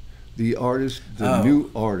 The artist, the new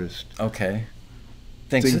artist. Okay.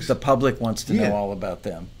 Thinks that the public wants to know all about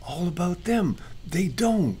them. All about them. They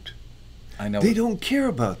don't. I know. They don't care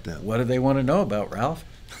about them. What do they want to know about, Ralph?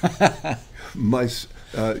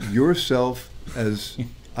 Yourself as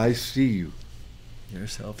I see you.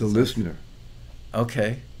 Yourself. The listener.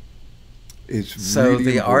 Okay. It's so really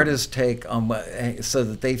the important. artist's take on so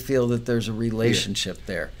that they feel that there's a relationship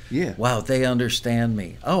there. Yeah. Wow, they understand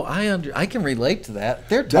me. Oh, I can relate to that.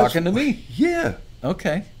 They're talking to me. Yeah.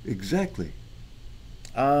 Okay. Exactly.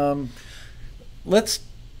 Let's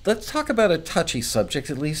talk about a touchy subject,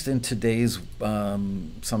 at least in today's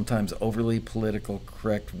sometimes overly political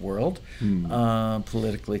correct world.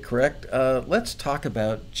 Politically correct. Let's talk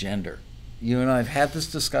about gender. You and I have had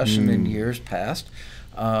this discussion in years past.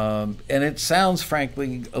 And it sounds,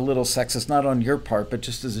 frankly, a little sexist, not on your part, but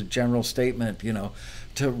just as a general statement,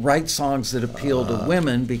 to write songs that appeal to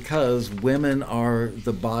women because women are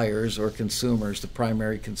the buyers or consumers, the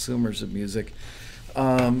primary consumers of music.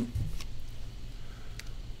 Well,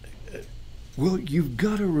 you've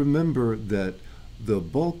got to remember that the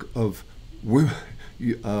bulk of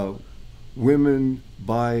women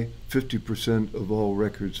buy 50% of all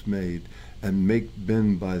records made and make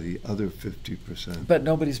men buy the other 50%. But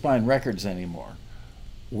nobody's buying records anymore.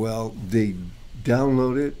 Well, they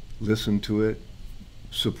download it, listen to it,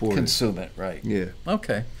 support Consume it, right. Yeah.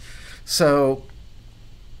 Okay. So,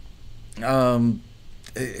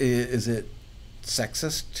 is it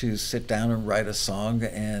sexist to sit down and write a song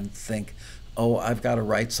and think, oh, I've got to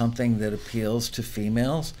write something that appeals to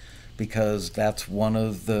females because that's one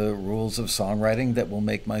of the rules of songwriting that will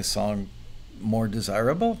make my song more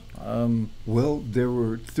desirable? Well, there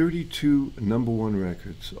were 32 number one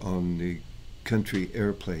records on the country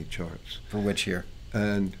airplay charts. For which year?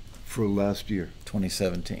 And for last year.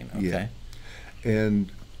 2017, okay. Yeah.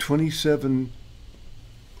 And 27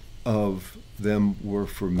 of them were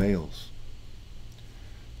for males.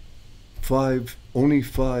 Only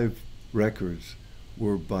 5 records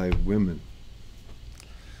were by women.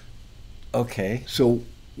 Okay. So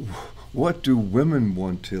what do women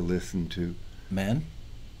want to listen to? Men?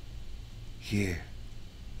 Yeah.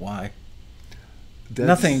 Why? That's,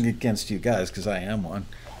 Nothing against you guys, because I am one.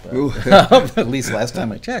 Well, At least last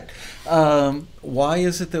time I checked. Why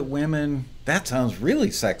is it that women... That sounds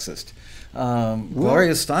really sexist.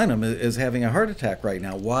 Gloria Steinem is having a heart attack right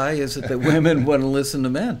now. Why is it that women want to listen to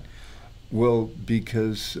men? Well,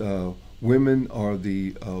 because women are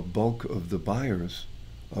the bulk of the buyers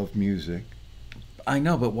of music. I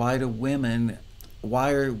know, but why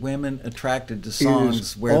are women attracted to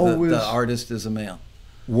songs where the artist is a male?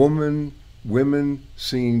 Women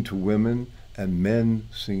singing to women and men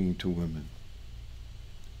singing to women.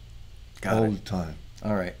 Got all it. the time.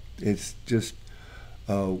 All right. It's just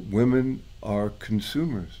women are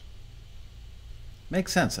consumers.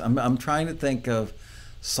 Makes sense. I'm trying to think of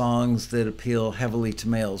songs that appeal heavily to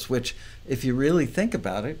males, which, if you really think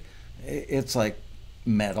about it, it's like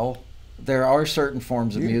metal. There are certain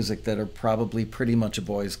forms of music that are probably pretty much a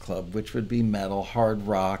boys' club, which would be metal, hard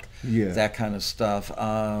rock, that kind of stuff.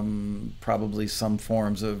 Probably some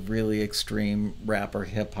forms of really extreme rap or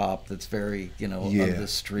hip hop that's very, of the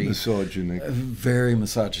street. Misogynistic. Very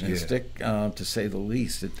misogynistic, to say the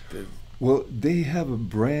least. Well, they have a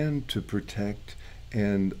brand to protect,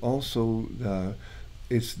 and also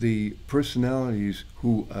it's the personalities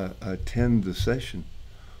who attend the session,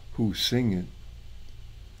 who sing it.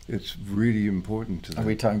 It's really important to them. Are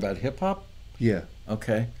we talking about hip hop? Yeah.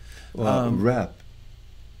 Okay. Rap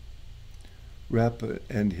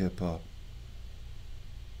and hip hop.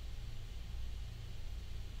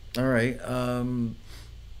 All right.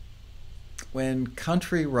 When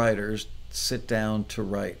country writers sit down to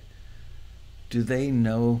write, do they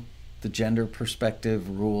know the gender perspective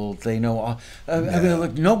rule? They know. I mean,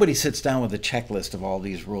 look, nobody sits down with a checklist of all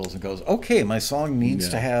these rules and goes, "Okay, my song needs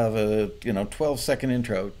to have a 12-second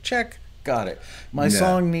intro. Check, got it. My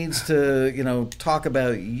song needs to talk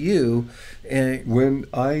about you." When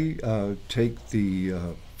I take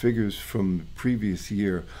the figures from the previous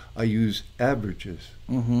year, I use averages.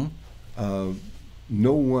 Mm-hmm.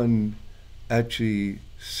 No one actually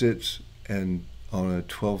sits and on a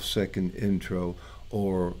 12-second intro,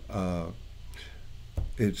 or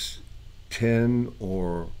it's 10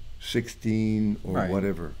 or 16 or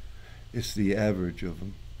whatever. It's the average of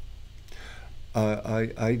them.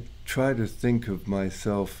 I try to think of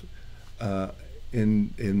myself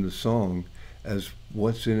in the song as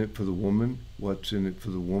what's in it for the woman, what's in it for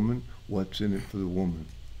the woman, what's in it for the woman.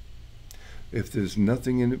 If there's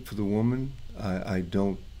nothing in it for the woman, I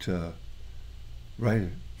don't write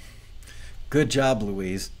it. Good job,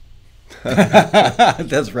 Louise.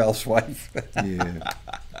 That's Ralph's wife. Yeah.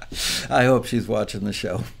 I hope she's watching the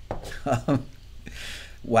show.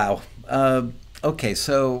 Wow. Okay,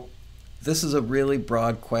 so this is a really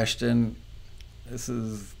broad question. This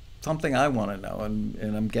is something I want to know,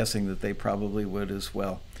 and I'm guessing that they probably would as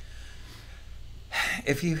well.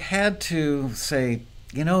 If you had to say,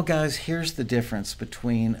 guys, here's the difference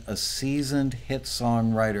between a seasoned hit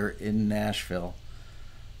songwriter in Nashville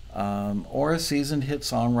or a seasoned hit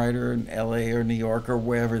songwriter in LA or New York or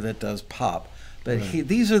wherever that does pop. But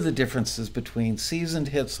these are the differences between seasoned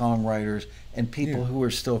hit songwriters and people who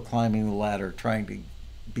are still climbing the ladder, trying to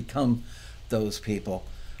become those people.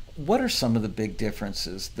 What are some of the big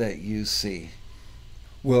differences that you see?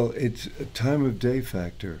 Well, it's a time of day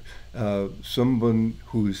factor. Someone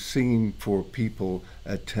who's singing for people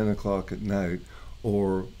at 10 o'clock at night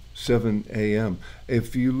or 7 a.m.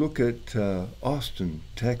 If you look at Austin,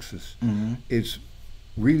 Texas, it's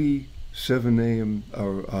really 7 a.m.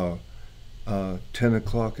 or 10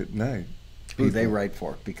 o'clock at night. Who they write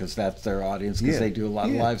for, because that's their audience, because they do a lot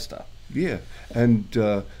of live stuff. Yeah, and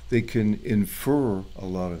they can infer a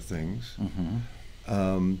lot of things.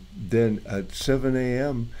 Then at 7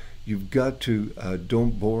 a.m., you've got to,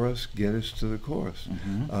 don't bore us, get us to the chorus.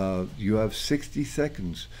 You have 60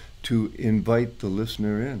 seconds to invite the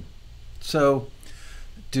listener in. So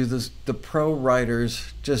do the pro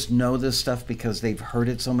writers just know this stuff because they've heard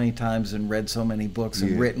it so many times and read so many books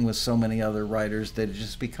and written with so many other writers that it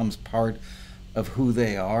just becomes part of who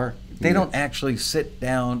they are? They don't actually sit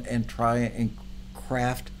down and try and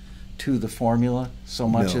craft to the formula so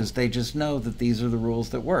much as they just know that these are the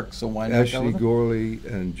rules that work. So why not go Ashley with them? Gorley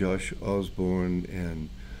and Josh Osborne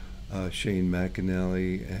and Shane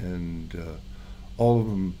McAnally and all of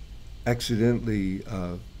them accidentally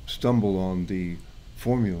stumble on the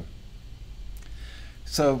formula.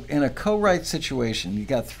 So in a co-write situation, you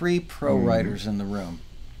got 3 pro writers in the room,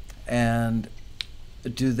 and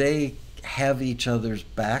do they have each other's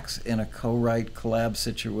backs in a co-write collab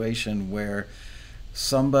situation where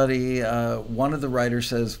somebody, one of the writers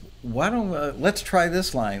says, "Why don't let's try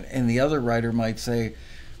this line," and the other writer might say,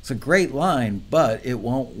 "It's a great line, but it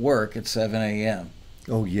won't work at 7 a.m."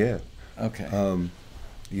 Oh yeah. Okay.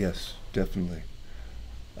 Yes, definitely.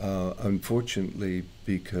 Unfortunately,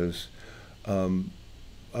 because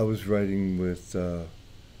I was writing with a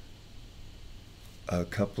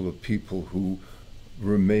couple of people who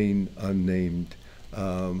remain unnamed.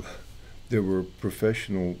 They were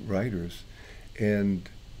professional writers, and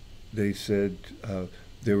they said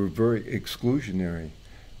they were very exclusionary,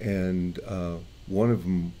 and one of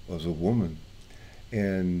them was a woman,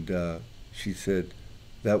 and she said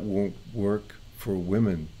that won't work for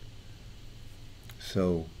women.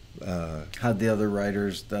 So how'd the other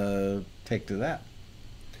writers take to that?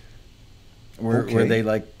 Were they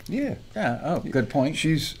like, yeah, oh, good point.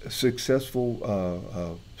 She's a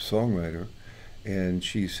successful songwriter, and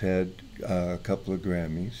she's had a couple of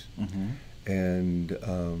Grammys, and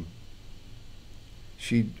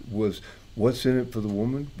she was, what's in it for the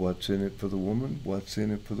woman, what's in it for the woman, what's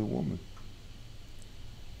in it for the woman.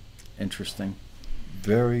 Interesting.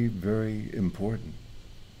 Very, very important.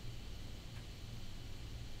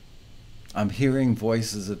 I'm hearing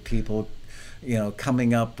voices of people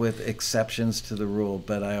coming up with exceptions to the rule.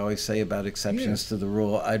 But I always say about exceptions to the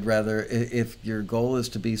rule, I'd rather, if your goal is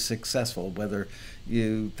to be successful, whether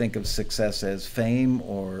you think of success as fame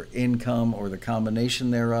or income or the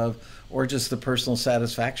combination thereof, or just the personal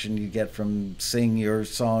satisfaction you get from singing your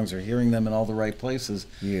songs or hearing them in all the right places,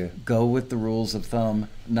 go with the rules of thumb,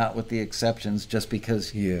 not with the exceptions, just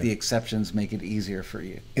because the exceptions make it easier for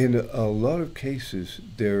you. In a lot of cases,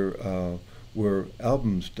 there were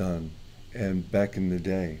albums done, and back in the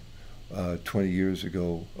day, 20 years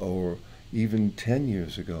ago, or even 10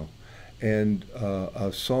 years ago, and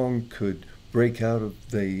a song could break out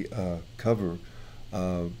of the cover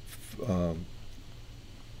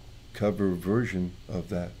version of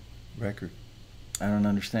that record. I don't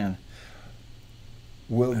understand.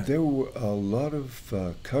 Well, there were a lot of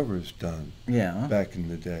covers done back in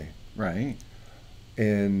the day. Right.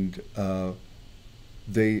 And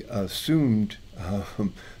they assumed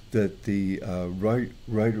that the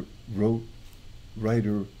writer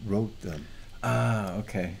wrote them. Ah,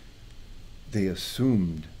 okay. They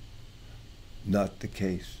assumed, not the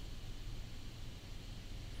case.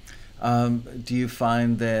 Do you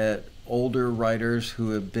find that older writers who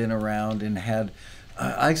have been around and had,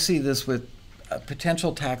 I see this with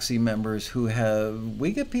potential taxi members who have,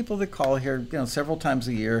 we get people that call here, several times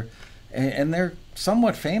a year, and they're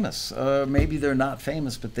somewhat famous. Maybe they're not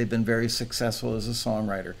famous, but they've been very successful as a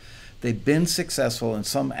songwriter. They've been successful in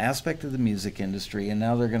some aspect of the music industry, and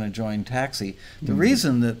now they're going to join Taxi. The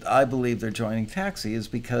reason that I believe they're joining Taxi is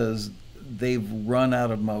because they've run out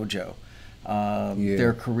of mojo.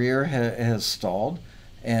 Their career has stalled,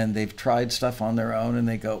 and they've tried stuff on their own, and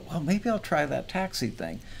they go, well, maybe I'll try that Taxi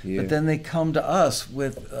thing. But then they come to us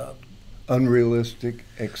with unrealistic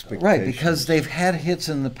expectations. Right, because they've had hits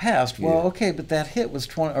in the past. Well, okay, but that hit was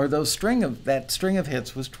 20, or that string of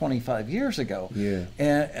hits was 25 years ago. Yeah.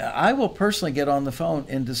 And I will personally get on the phone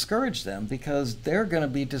and discourage them, because they're going to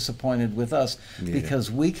be disappointed with us because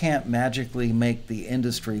we can't magically make the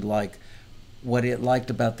industry like what it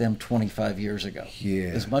liked about them 25 years ago.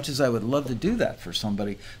 As much as I would love to do that for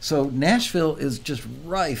somebody. So Nashville is just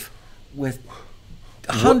rife with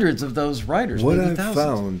hundreds of those writers. What maybe I've thousands.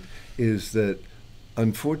 found is that,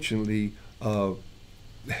 unfortunately,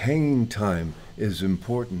 hanging time is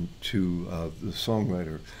important to the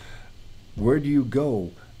songwriter. Where do you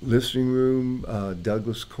go? Listening room,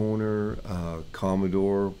 Douglas Corner,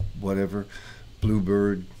 Commodore, whatever,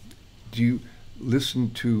 Bluebird. Do you listen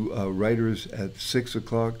to writers at 6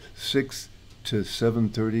 o'clock, 6 to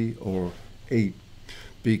 7:30 or 8?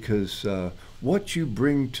 Because what you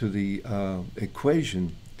bring to the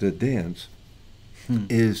equation, the dance,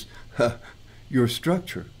 is your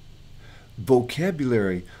structure,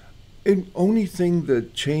 vocabulary. And only thing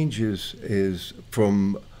that changes is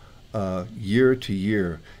from year to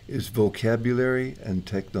year is vocabulary and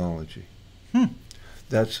technology.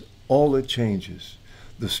 That's all that changes.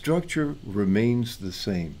 The structure remains the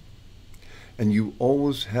same. And you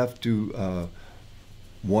always have to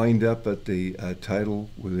wind up at the title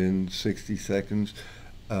within 60 seconds.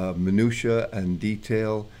 Minutia and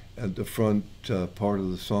detail at the front part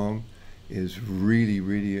of the song is really,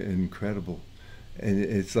 really incredible. And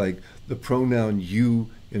it's like the pronoun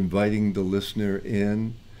you inviting the listener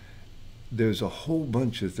in. There's a whole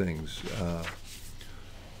bunch of things.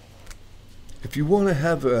 If you want to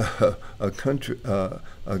have a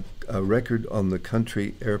record on the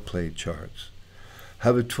country airplay charts,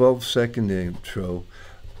 have a 12-second intro,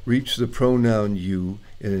 reach the pronoun you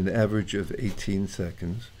in an average of 18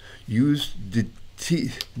 seconds, use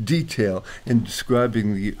detail in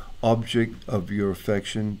describing the object of your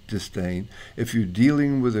affection, disdain. If you're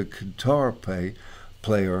dealing with a guitar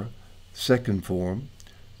player, second form.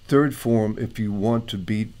 Third form if you want to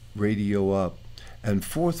beat radio up. And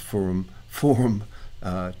fourth form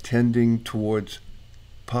tending towards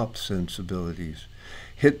pop sensibilities.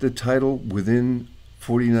 Hit the title within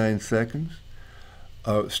 49 seconds.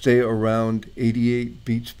 Stay around 88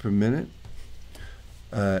 beats per minute.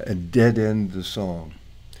 And dead end the song.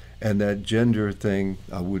 And that gender thing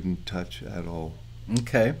I wouldn't touch at all.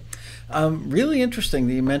 Okay. Really interesting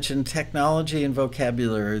that you mentioned technology and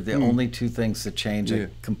vocabulary are the only two things that change. I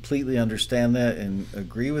completely understand that and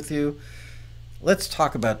agree with you. Let's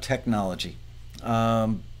talk about technology.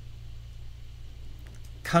 Country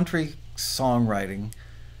songwriting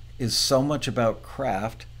is so much about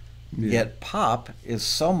craft, yet pop is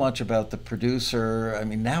so much about the producer. I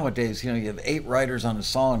mean, nowadays, you have 8 writers on a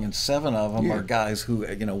song, and 7 of them are guys who,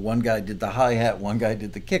 one guy did the hi-hat, one guy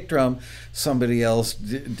did the kick drum, somebody else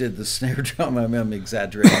did the snare drum. I mean, I'm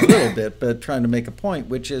exaggerating a little bit, but trying to make a point,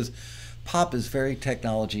 which is pop is very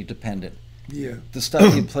technology dependent. Yeah. The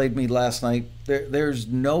stuff you played me last night, there's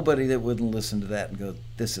nobody that wouldn't listen to that and go,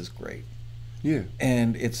 this is great. Yeah.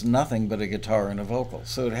 And it's nothing but a guitar and a vocal.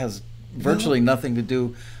 So it has virtually nothing to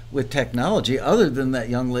do with technology other than that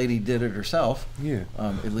young lady did it herself. Yeah.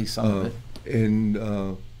 At least some of it. And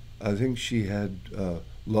I think she had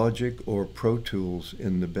Logic or Pro Tools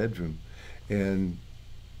in the bedroom and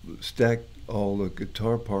stacked all the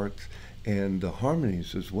guitar parts and the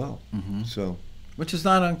harmonies as well. Mm-hmm. So, which is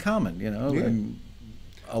not uncommon, you know. Yeah. And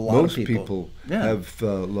a lot most of people yeah. have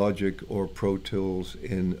Logic or Pro Tools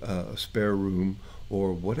in a spare room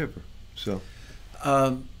or whatever. So,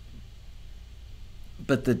 but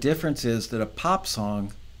the difference is that a pop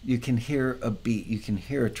song, you can hear a beat, you can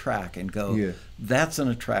hear a track and go, Yeah. that's an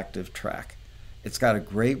attractive track. It's got a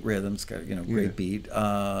great rhythm, it's got, you know, great beat,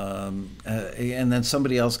 and then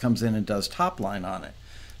somebody else comes in and does top line on it.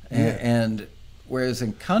 And whereas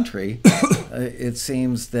in country, it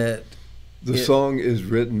seems that the song is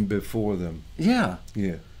written before them. Yeah.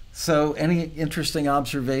 Yeah. So any interesting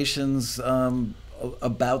observations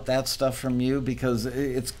about that stuff from you? Because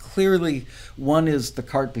it's clearly one is the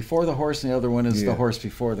cart before the horse and the other one is the horse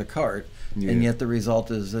before the cart. Yeah. And yet the result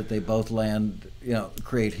is that they both land, you know,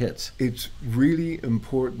 create hits. It's really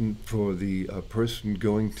important for the person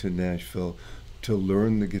going to Nashville to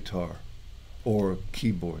learn the guitar or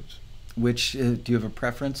keyboards. Which, do you have a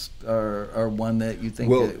preference or one that you think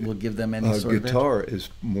that will give them any sort of guitar is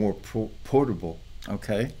more portable.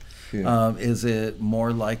 Okay. Yeah. Is it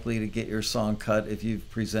more likely to get your song cut if you've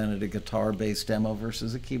presented a guitar-based demo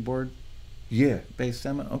versus a keyboard-based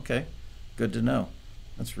demo? Okay, good to know.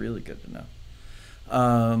 That's really good to know.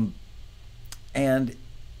 And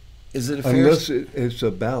is it a fair... Unless it's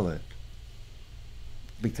a ballad.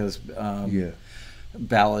 Because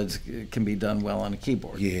ballads can be done well on a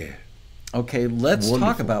keyboard. Yeah. Okay, let's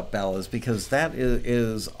talk about ballads, because that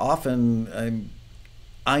is often...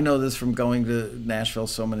 I know this from going to Nashville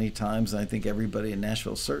so many times, and I think everybody in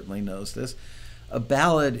Nashville certainly knows this. A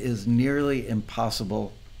ballad is nearly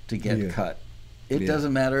impossible to get cut. It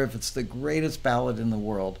doesn't matter if it's the greatest ballad in the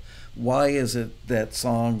world. Why is it that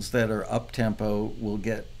songs that are up-tempo will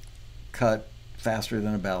get cut faster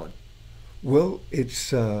than a ballad? Well, it's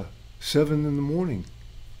 7 in the morning.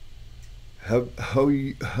 How do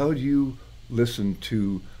you listen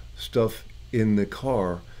to stuff in the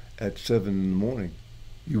car at 7 in the morning?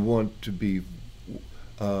 You want to be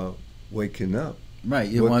waking up. Right,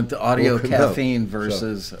 you want the audio caffeine up.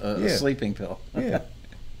 versus a sleeping pill. Yeah.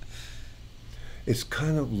 It's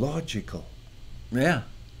kind of logical. Yeah,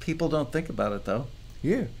 people don't think about it though.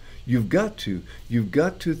 Yeah, you've got to. You've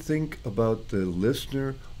got to think about the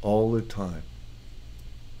listener all the time.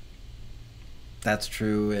 That's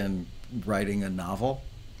true in writing a novel.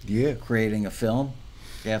 Yeah. Creating a film.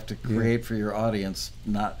 You have to create for your audience,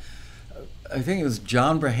 not... I think it was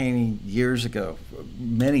John Braheny years ago,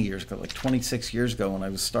 many years ago, like 26 years ago when I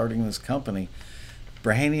was starting this company.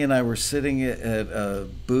 Braheny and I were sitting at a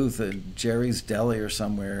booth at Jerry's Deli or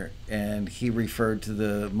somewhere, and he referred to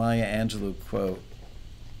the Maya Angelou quote,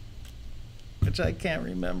 which I can't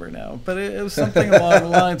remember now, but it was something along the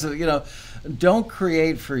lines of, you know, don't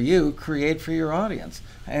create for you, create for your audience.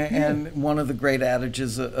 And one of the great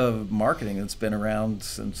adages of marketing that's been around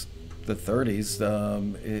since the 30s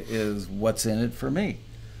is what's in it for me.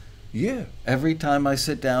 Yeah. Every time I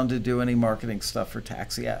sit down to do any marketing stuff for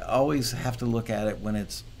Taxi, I always have to look at it when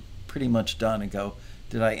it's pretty much done and go,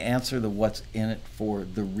 did I answer the what's in it for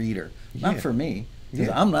the reader? Not for me, because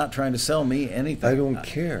I'm not trying to sell me anything. I don't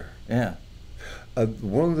care. Yeah.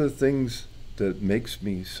 One of the things that makes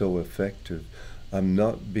me so effective, I'm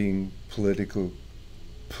not being politically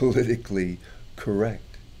correct.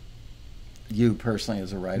 You personally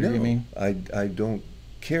as a writer, you mean? I don't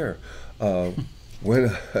care. When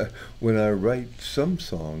I write some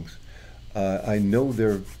songs, I know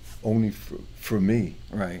they're only for me.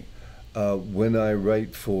 Right. When I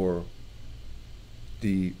write for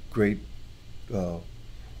the great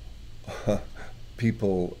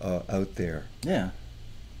people out there. Yeah.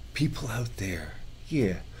 People out there.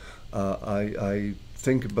 Yeah. I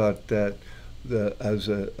think about that as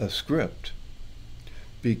a script,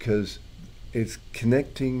 because it's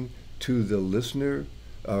connecting to the listener,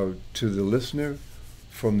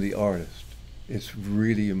 from the artist. It's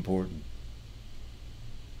really important.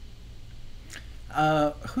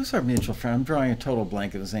 Who's our mutual friend? I'm drawing a total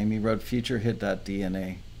blank of his name. He wrote Future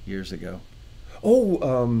Hit.DNA years ago.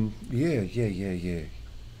 Oh, yeah.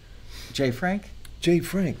 Jay Frank? Jay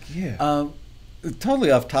Frank, yeah.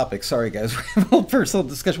 Totally off topic. Sorry, guys. We're having a little personal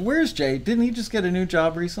discussion. Where's Jay? Didn't he just get a new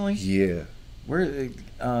job recently? Yeah. Where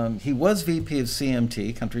he was VP of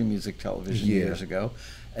CMT, Country Music Television, years ago,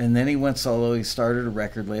 and then he went solo. He started a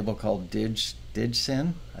record label called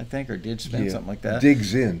Digsin, I think, or Digspin, something like that.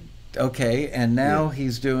 Digs in. Okay, and now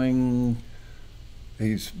he's doing.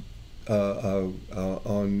 He's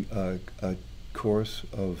on a course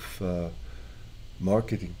of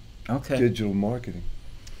marketing. Okay. Digital marketing.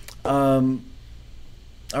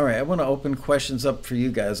 All right, I want to open questions up for you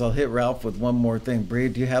guys. I'll hit Ralph with one more thing. Bria,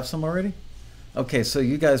 do you have some already? Okay, so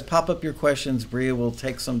you guys pop up your questions. Bria will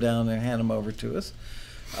take some down and hand them over to us.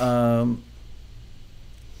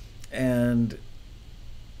 And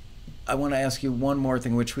I want to ask you one more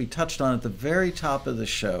thing, which we touched on at the very top of the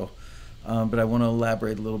show, but I want to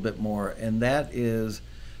elaborate a little bit more. And that is,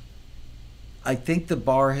 I think the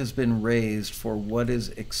bar has been raised for what is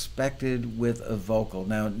expected with a vocal.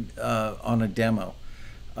 Now, on a demo.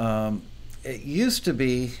 It used to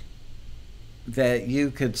be that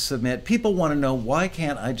you could submit. People want to know, why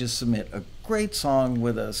can't I just submit a great song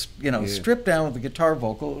with a, stripped down with a guitar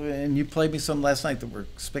vocal? And you played me some last night that were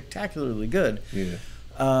spectacularly good. Yeah.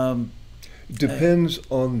 Depends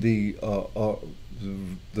on the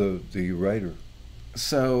writer.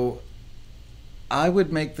 So, I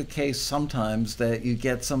would make the case sometimes that you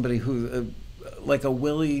get somebody who, like a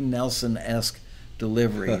Willie Nelson-esque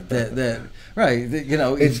delivery that right,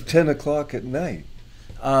 it's 10 o'clock at night,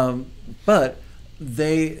 but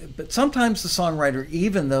sometimes the songwriter,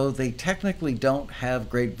 even though they technically don't have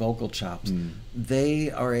great vocal chops,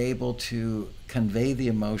 they are able to convey the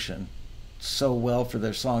emotion so well for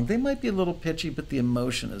their song. They might be a little pitchy, but the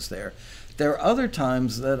emotion is there. There are other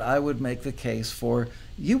times that I would make the case for,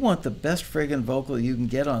 you want the best friggin' vocal you can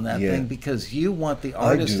get on that thing, because you want the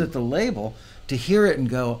artist at the label to hear it and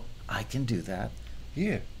go, I can do that.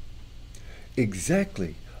 Yeah,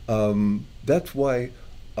 exactly. That's why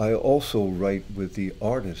I also write with the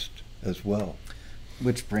artist as well.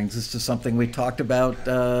 Which brings us to something we talked about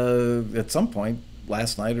at some point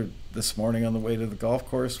last night or this morning on the way to the golf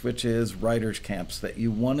course, which is writers' camps that you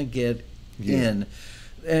want to get in.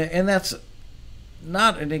 And that's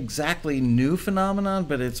not an exactly new phenomenon,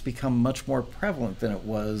 but it's become much more prevalent than it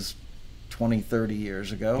was 20, 30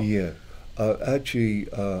 years ago. Yeah. Actually,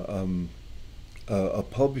 a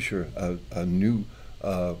publisher, a new,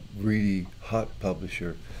 really hot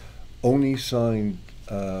publisher, only signed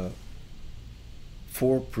 4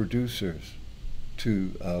 producers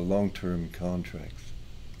to long-term contracts.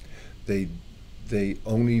 They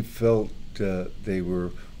only felt they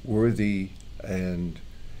were worthy, and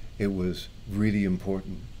it was really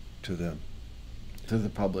important to them. To the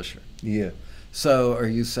publisher. Yeah. So are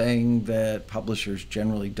you saying that publishers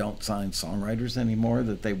generally don't sign songwriters anymore,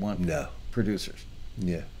 that they want producers?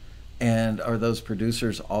 Yeah. And are those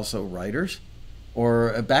producers also writers?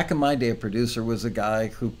 Or back in my day, a producer was a guy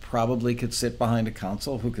who probably could sit behind a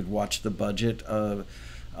console, who could watch the budget of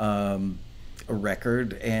a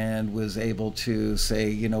record and was able to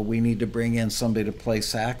say, we need to bring in somebody to play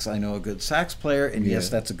sax. I know a good sax player, and yes,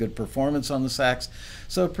 that's a good performance on the sax.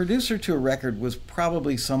 So a producer to a record was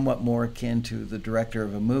probably somewhat more akin to the director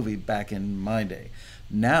of a movie back in my day.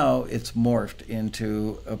 Now it's morphed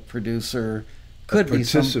into a producer, could be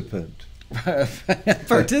participant.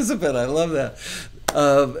 Participant, I love that.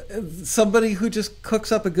 Somebody who just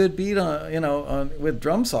cooks up a good beat on with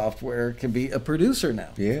drum software can be a producer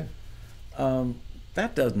now. Yeah.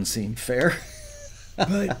 That doesn't seem fair.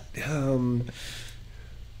 But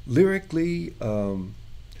lyrically, a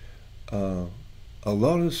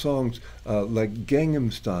lot of songs like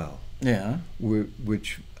Gangnam Style,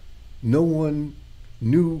 which no one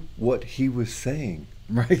knew what he was saying.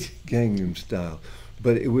 Right. Gangnam Style,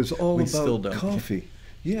 but it was all about coffee.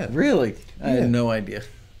 Yeah. Really? I had no idea.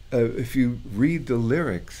 If you read the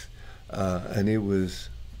lyrics, and it was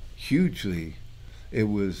hugely. It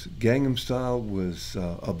was Gangnam Style was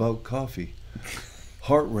about coffee,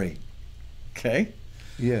 heart rate. Okay.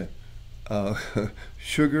 Yeah,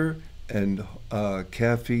 sugar and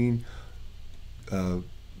caffeine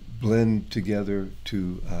blend together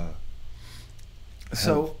to.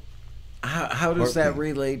 So, how does that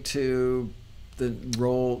relate to the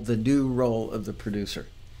new role of the producer?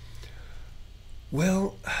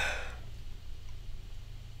 Well,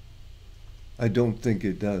 I don't think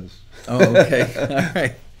it does. Oh, okay. All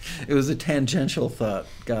right. It was a tangential thought.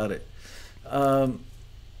 Got it.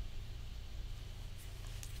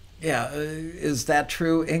 Is that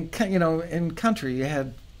true? In country, you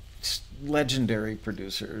had legendary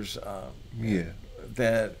producers.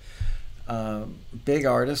 That big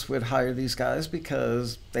artists would hire these guys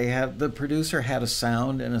because the producer had a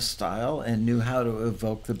sound and a style and knew how to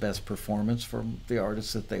evoke the best performance from the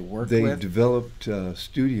artists that they worked with. They developed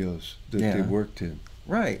studios that they worked in.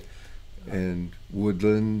 Right. And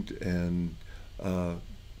Woodland and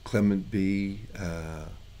Clement B,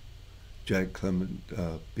 Jack Clement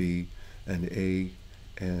B, and A,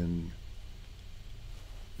 and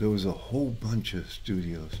there was a whole bunch of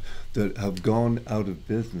studios that have gone out of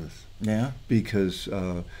business. Yeah. Because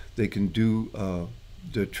they can do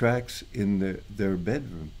the tracks in their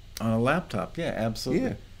bedroom. On a laptop, yeah,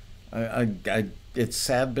 absolutely. Yeah. It's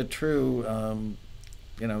sad but true.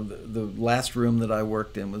 You know, the last room that I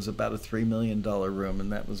worked in was about a $3 million room,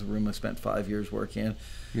 and that was a room I spent 5 years working in.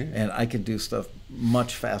 Yeah. And I could do stuff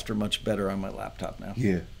much faster, much better on my laptop now.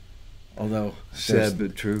 Yeah. Although sad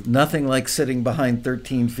but true. Nothing like sitting behind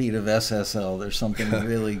 13 feet of SSL. There's something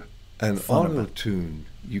really and fun auto tune.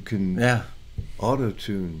 You can auto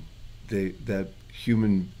tune that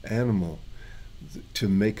human animal to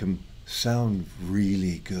make them sound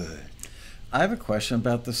really good. I have a question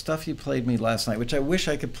about the stuff you played me last night, which I wish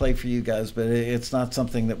I could play for you guys, but it's not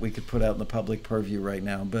something that we could put out in the public purview right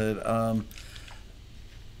now. But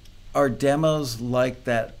are demos like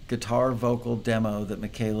that guitar vocal demo that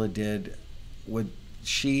Michaela did, would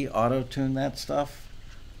she auto-tune that stuff?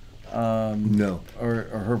 No. Or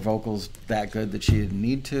her vocals that good that she didn't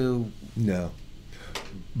need to? No.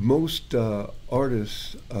 Most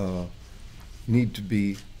artists need to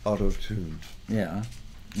be auto-tuned. Yeah,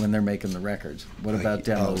 when they're making the records. What about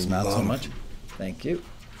demos? Not so much? Thank you.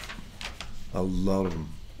 A lot of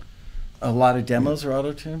them. A lot of demos are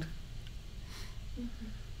auto-tuned?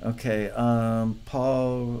 Okay,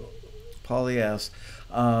 Paulie asks,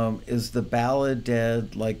 is the ballad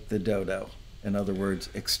dead like the dodo? In other words,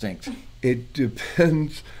 extinct? It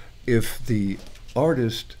depends if the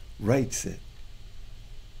artist writes it.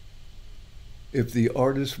 If the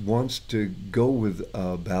artist wants to go with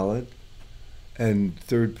a ballad and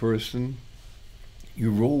third person, you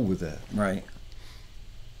roll with that. Right.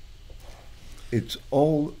 It's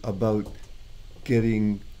all about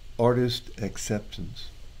getting artist acceptance.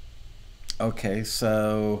 Okay,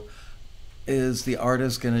 so is the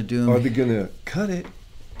artist going to doom... Are they going to cut it?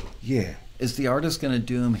 Yeah. Is the artist going to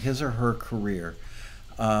doom his or her career?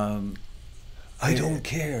 I don't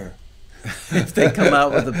care. If they come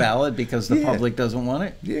out with a ballad because the public doesn't want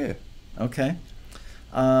it? Yeah. Okay.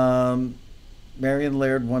 Marion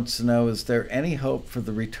Laird wants to know, is there any hope for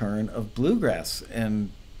the return of bluegrass?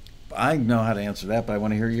 And I know how to answer that, but I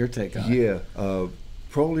want to hear your take on it. Yeah.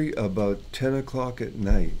 Probably about 10 o'clock at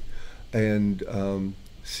night. And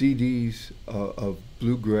CDs of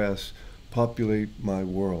bluegrass populate my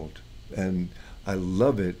world. And I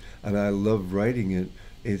love it, and I love writing it.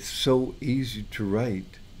 It's so easy to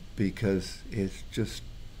write because it's just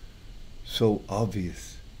so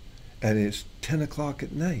obvious. And it's 10 o'clock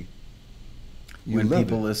at night. When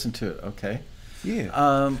people listen to it, okay.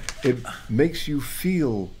 Yeah. It makes you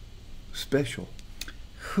feel special.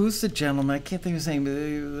 Who's the gentleman? I can't think of his name.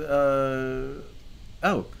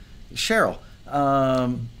 Cheryl.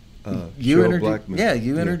 Cheryl Blackman. Yeah,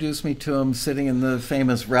 you introduced me to him sitting in the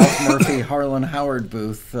famous Ralph Murphy Harlan Howard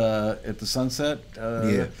booth at the Sunset.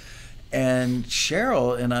 And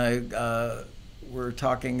Cheryl and I were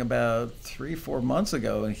talking about 3-4 months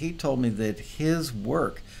ago, and he told me that his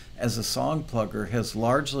work as a song plugger has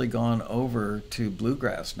largely gone over to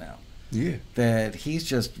bluegrass now. Yeah. That he's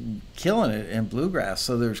just killing it in bluegrass.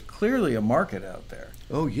 So there's clearly a market out there.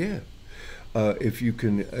 Oh, yeah. If you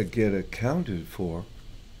can get accounted for,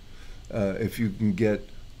 if you can get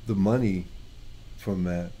the money from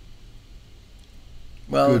that,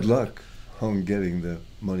 good luck on getting the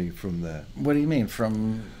money from that. What do you mean?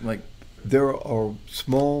 From, like... There are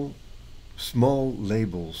small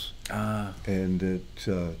labels and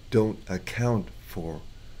that don't account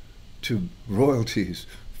to royalties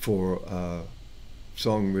for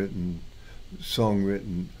songwriter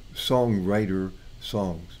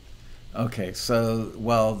songs. Okay, so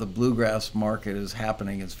while the bluegrass market is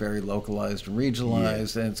happening, it's very localized and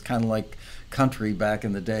regionalized, and it's kind of like country back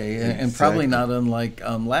in the day, and probably not unlike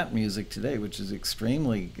Latin music today, which is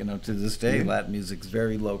extremely, to this day, Latin music is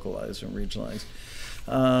very localized and regionalized.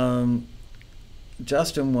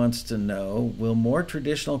 Justin wants to know, will more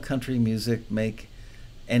traditional country music make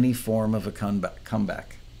any form of a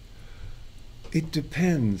comeback? It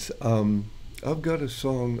depends. I've got a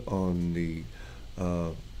song on the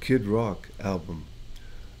Kid Rock album,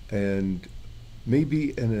 and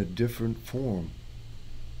maybe in a different form.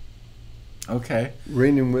 Okay.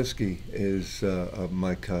 Rain and Whiskey is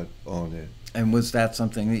my cut on it. And was that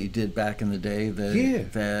something that you did back in the day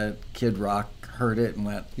that Kid Rock heard it and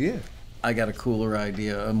went, yeah, I got a cooler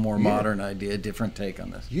idea, a more modern idea, a different take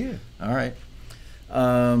on this? Yeah. All right.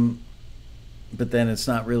 But then it's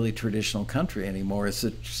not really traditional country anymore. It's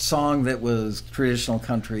a song that was traditional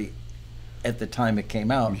country at the time it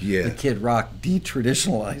came out. Yeah. The Kid Rock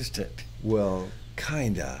detraditionalized it. Well,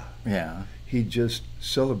 kinda. Yeah. He just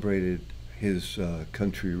celebrated his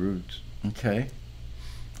country roots. Okay.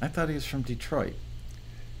 I thought he was from Detroit.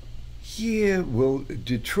 Yeah, well,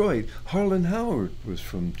 Detroit. Harlan Howard was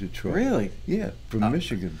from Detroit. Really? Yeah, from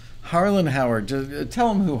Michigan. Harlan Howard. Just,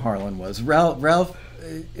 tell him who Harlan was. Ralph,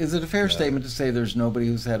 is it a fair statement to say there's nobody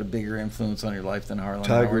who's had a bigger influence on your life than Harlan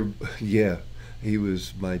Howard? Yeah, he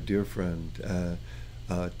was my dear friend.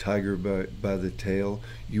 Tiger by the tail.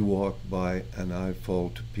 You walk by and I fall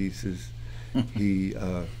to pieces. He.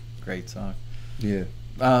 Great song. Yeah.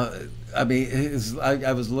 I mean,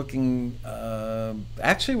 I was looking.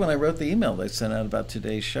 Actually, when I wrote the email they sent out about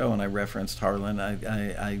today's show, and I referenced Harlan,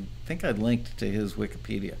 I think I linked to his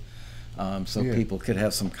Wikipedia, so people could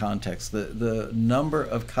have some context. The number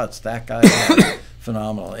of cuts that guy had,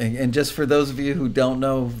 phenomenal. And just for those of you who don't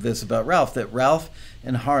know this about Ralph, that Ralph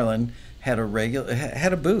and Harlan had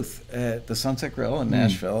a booth at the Sunset Grill in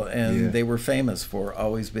Nashville, and they were famous for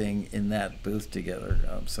always being in that booth together.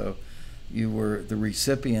 So you were the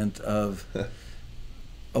recipient of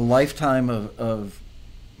a lifetime of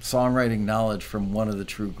songwriting knowledge from one of the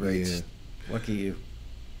true greats. Yeah. Lucky you.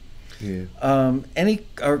 Yeah.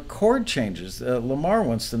 Are chord changes? Lamar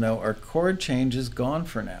wants to know: are chord changes gone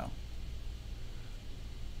for now?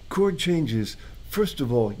 Chord changes. First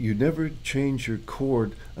of all, you never change your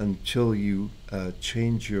chord until you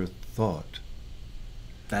change your thought.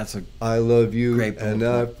 That's a I love you, great and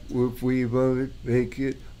if we would make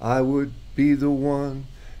it, I would be the one.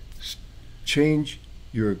 Change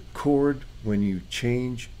your chord when you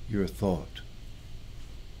change your thought.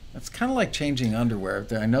 That's kind of like changing underwear.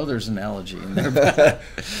 I know there's an analogy in there. But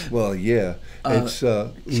Well, yeah, it's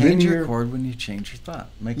change linear. your chord when you change your thought.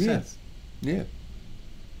 Makes sense. Yeah,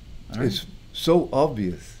 All right. it's so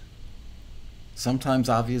obvious. Sometimes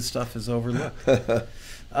obvious stuff is overlooked.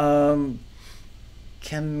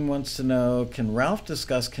 Ken wants to know, can Ralph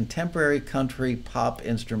discuss contemporary country pop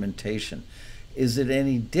instrumentation? Is it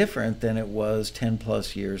any different than it was 10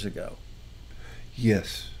 plus years ago?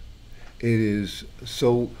 Yes, it is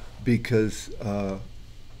so, because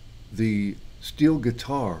the steel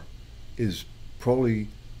guitar is probably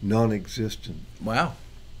non-existent. Wow.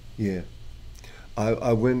 Yeah.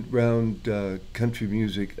 I went round Country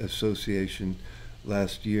Music Association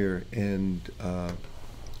last year, and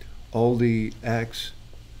all the acts,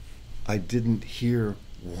 I didn't hear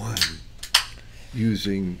one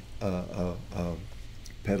using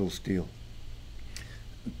pedal steel.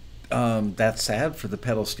 That's sad for the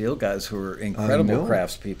pedal steel guys who are incredible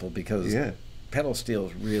craftspeople, because pedal steel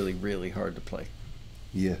is really, really hard to play.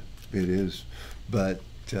 Yeah, it is. But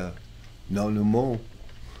no more.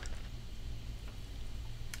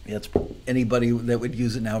 Yeah, anybody that would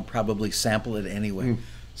use it now would probably sample it anyway,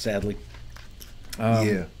 sadly.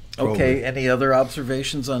 Yeah. Probably. Okay, any other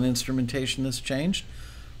observations on instrumentation that's changed?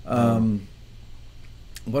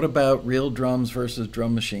 What about real drums versus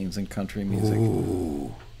drum machines in country music?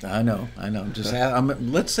 Ooh. I know. Just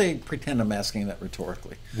let's say, pretend I'm asking that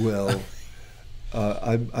rhetorically. Well,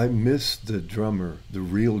 I miss the drummer, the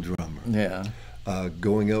real drummer. Yeah.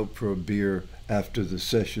 Going out for a beer after the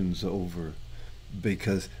session's over,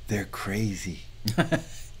 because they're crazy.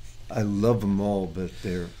 I love them all, but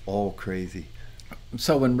they're all crazy.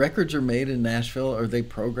 So when records are made in Nashville, are they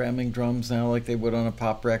programming drums now like they would on a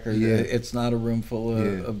pop record? Yeah. It's not a room full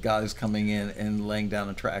of guys coming in and laying down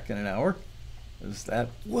a track in an hour? Does that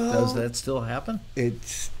still happen? It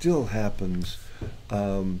still happens.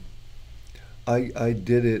 I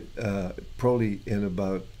did it probably in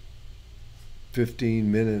about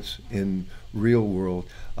 15 minutes in real world.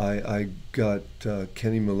 I got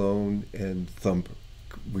Kenny Malone and Thumper.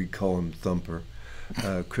 We call him Thumper.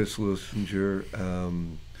 Chris Lusinger,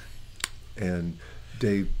 and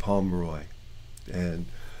Dave Pomeroy. And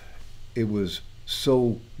it was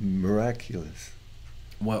so miraculous.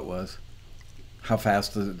 What was? How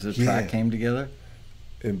fast the track came together?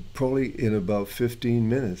 And probably in about 15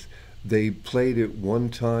 minutes. They played it one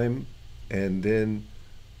time, and then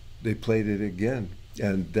they played it again.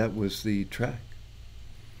 And that was the track.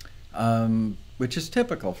 Which is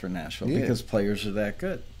typical for Nashville, because players are that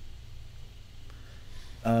good.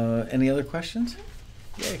 Any other questions?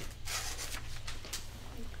 Yay.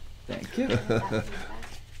 Thank you.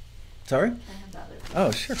 Sorry?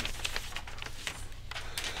 Oh, sure.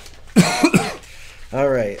 All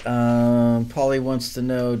right. Paulie wants to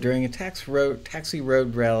know, during a taxi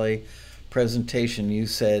road rally presentation, you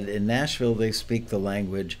said in Nashville they speak the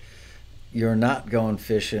language. You're not going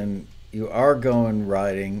fishing. You are going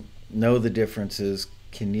riding. Know the differences.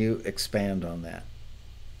 Can you expand on that?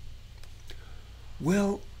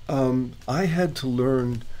 Well, I had to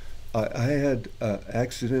learn. I had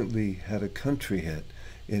accidentally had a country hit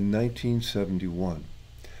in 1971,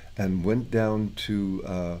 and went down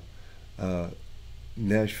to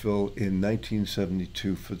Nashville in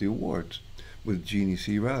 1972 for the awards with Jeannie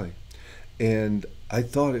C. And I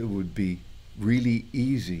thought it would be really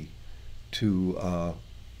easy to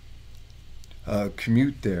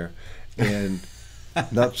commute there, and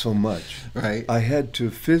not so much. Right. I had to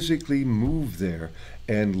physically move there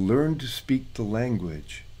and learn to speak the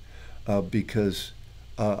language, because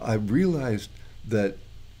I realized that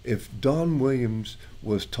if Don Williams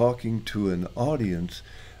was talking to an audience,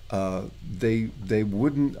 they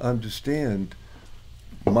wouldn't understand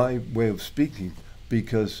my way of speaking,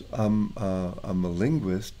 because I'm a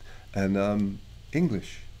linguist and I'm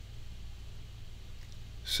English.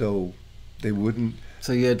 So they wouldn't.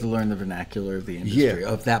 So you had to learn the vernacular of the industry, Yeah.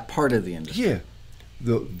 of that part of the industry. Yeah,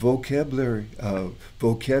 the vocabulary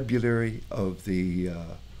of the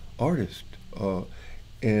artist,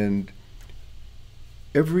 and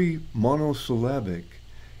every monosyllabic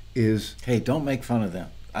is. Hey, don't make fun of them.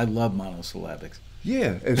 I love monosyllabics.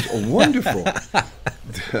 Yeah, it's wonderful.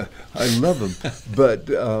 I love them. But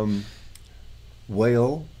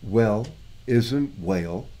whale, well, isn't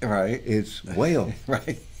whale. Right. It's whale.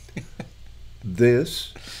 Right.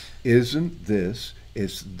 This isn't this,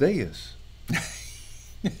 it's theus.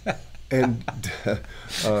 And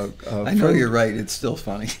I know you're right. It's still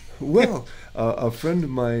funny. Well, a friend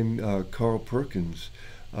of mine, Carl Perkins,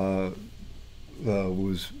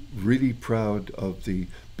 was really proud of the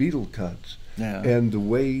Beatle cuts, Yeah. and the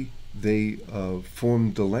way they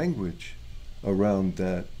formed the language around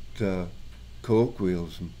that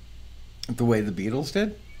colloquialism. The way the Beatles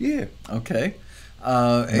did? Yeah, Okay.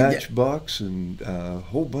 Matchbox and a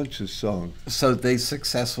whole bunch of songs. So they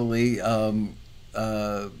successfully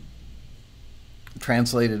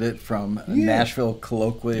translated it from Yeah. Nashville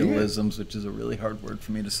colloquialisms, which is a really hard word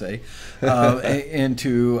for me to say,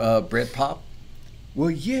 into Britpop.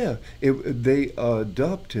 Well, yeah, they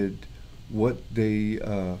adopted what they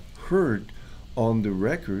heard on the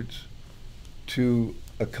records to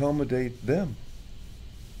accommodate them.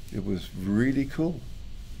 It was really cool.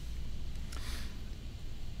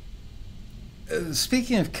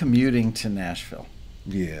 Speaking of commuting to Nashville,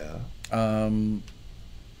 Yeah.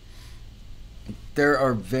 there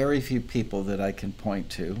are very few people that I can point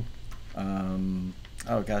to.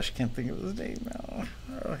 Oh gosh, I can't think of his name now.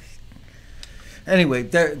 Anyway,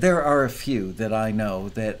 there are a few that I know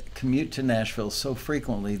that commute to Nashville so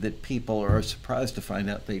frequently that people are surprised to find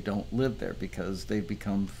out they don't live there because they've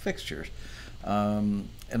become fixtures.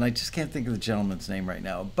 And I just can't think of the gentleman's name right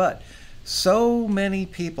now. But so many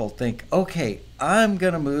people think, okay, I'm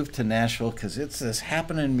going to move to Nashville because it's this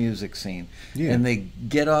happening music scene. Yeah. And they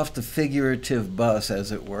get off the figurative bus,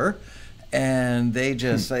 as it were, and they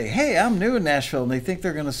just say, hey, I'm new in Nashville. And they think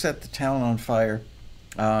they're going to set the town on fire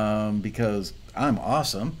because I'm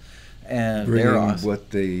awesome. And they're Bringing awesome.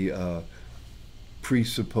 what they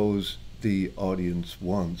presuppose the audience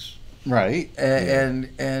wants. Right.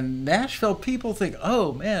 And Nashville people think,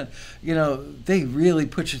 oh man, they really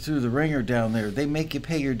put you through the ringer down there. They make you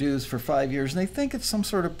pay your dues for 5 years, and they think it's some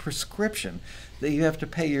sort of prescription that you have to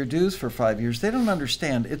pay your dues for 5 years. They don't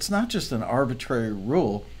understand. It's not just an arbitrary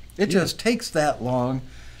rule. It just takes that long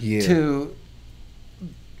to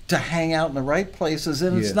hang out in the right places,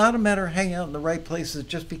 and it's not a matter of hanging out in the right places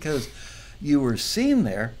just because you were seen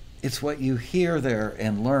there. It's what you hear there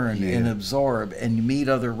and learn and absorb, and you meet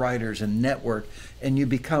other writers and network, and you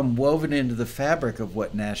become woven into the fabric of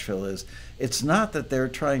what Nashville is. It's not that they're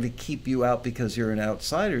trying to keep you out because you're an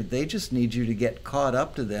outsider. They just need you to get caught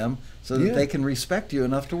up to them so that they can respect you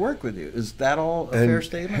enough to work with you. Is that all a fair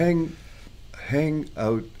statement? Hang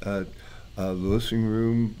out at the listening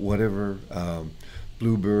room, whatever,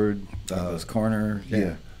 Bluebird. Douglas Corner.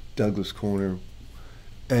 Yeah, Douglas Corner.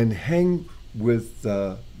 And hang with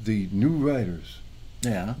the new writers.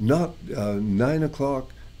 Yeah. Not 9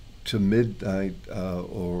 o'clock to midnight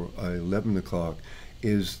or 11 o'clock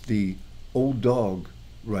is the old dog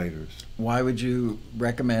writers. Why would you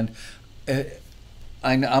recommend?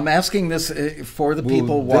 I'm asking this for the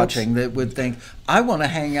people watching that would think, I want to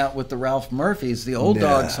hang out with the Ralph Murphys, the old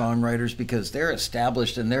dog songwriters, because they're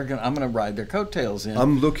established and I'm going to ride their coattails in.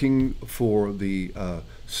 I'm looking for the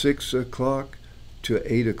 6 o'clock to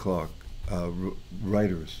 8 o'clock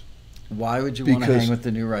writers. Why would you want to hang with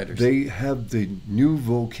the new writers? They have the new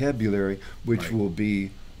vocabulary, which will be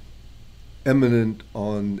eminent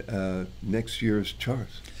on next year's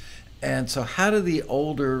charts. And so how do the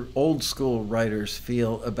old school writers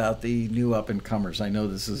feel about the new up-and-comers? I know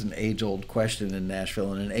this is an age-old question in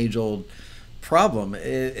Nashville and an age-old problem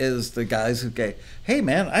is the guys who go, hey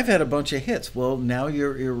man, I've had a bunch of hits. Well, now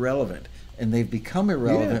you're irrelevant. And they've become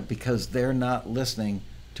irrelevant because they're not listening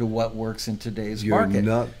to what works in today's market. You're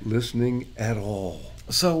not listening at all.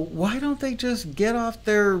 So why don't they just get off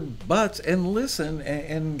their butts and listen?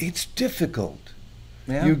 And it's difficult.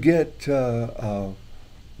 Yeah. You get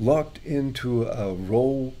locked into a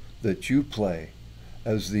role that you play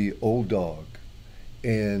as the old dog,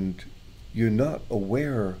 and you're not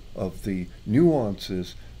aware of the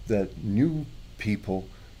nuances that new people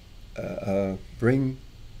bring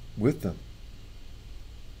with them.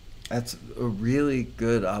 That's a really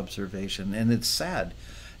good observation, and it's sad.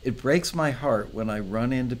 It breaks my heart when I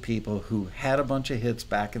run into people who had a bunch of hits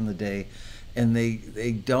back in the day, and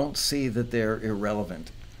they don't see that they're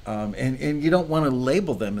irrelevant. And you don't want to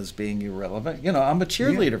label them as being irrelevant. You know, I'm a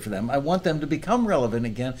cheerleader for them. I want them to become relevant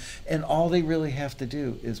again, and all they really have to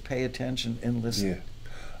do is pay attention and listen. Yeah.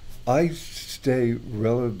 I stay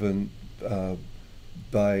relevant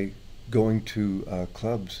by going to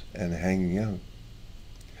clubs and hanging out.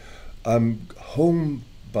 I'm home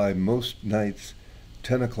by most nights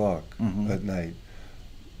 10 o'clock at night.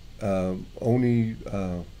 Only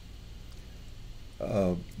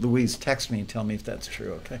Louise, text me and tell me if that's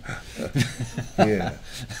true, okay? yeah.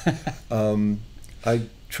 I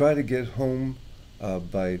try to get home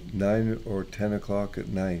by 9 or 10 o'clock at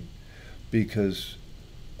night, because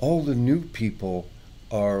all the new people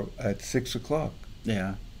are at 6 o'clock.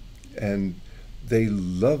 Yeah. And they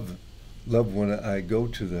love when I go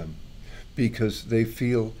to them, because they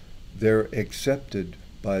feel they're accepted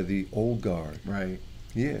by the old guard. Right.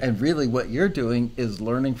 Yeah. And really what you're doing is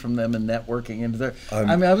learning from them and networking into their...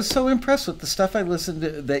 I mean, I was so impressed with the stuff I listened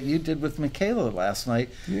to that you did with Michaela last night.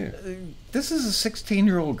 Yeah. This is a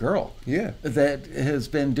 16-year-old girl. Yeah. That has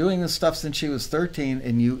been doing this stuff since she was 13,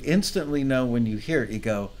 and you instantly know when you hear it, you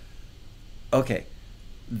go, okay,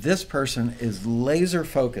 this person is laser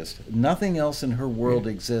focused. Nothing else in her world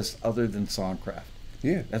exists other than songcraft.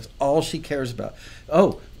 Yeah. That's all she cares about.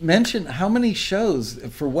 Oh, mention how many shows,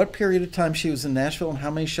 for what period of time she was in Nashville, and how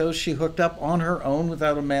many shows she hooked up on her own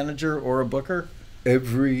without a manager or a booker?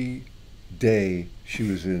 Every day she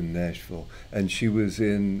was in Nashville. And she was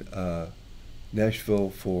in Nashville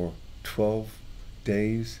for 12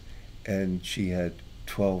 days, and she had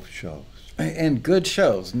 12 shows. And good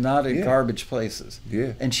shows, not at garbage places.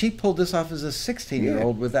 Yeah. And she pulled this off as a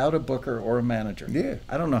 16-year-old without a booker or a manager. Yeah.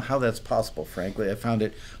 I don't know how that's possible, frankly. I found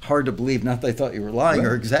it hard to believe. Not that I thought you were lying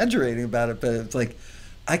or exaggerating about it, but it's like,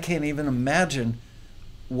 I can't even imagine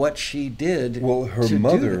what she did. Well, her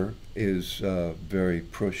mother is very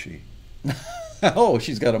pushy. Oh,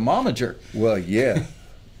 she's got a momager. Well, yeah.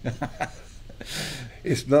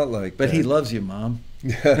 It's not like But that. he loves you, Mom.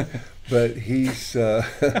 Yeah, but he's...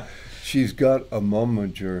 she's got a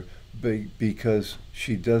momager because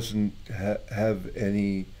she doesn't have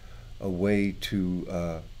any way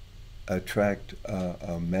to attract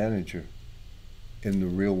a manager in the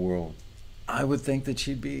real world. I would think that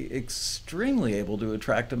she'd be extremely able to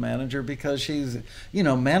attract a manager, because she's, you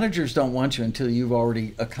know, managers don't want you until you've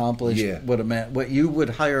already accomplished what you would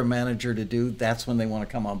hire a manager to do. That's when they want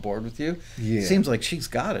to come on board with you. Yeah. Seems like she's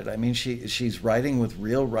got it. I mean, she's writing with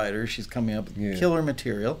real writers. She's coming up with killer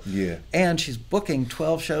material. Yeah. And she's booking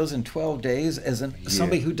 12 shows in 12 days as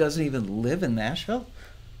somebody who doesn't even live in Nashville.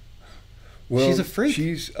 Well, she's a freak.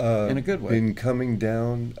 She's in a good way. Been coming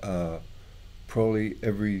down probably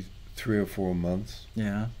every 3 or 4 months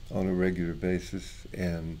on a regular basis,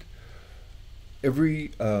 and every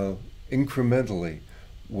incrementally,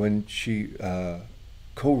 when she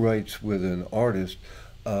co-writes with an artist,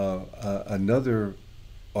 another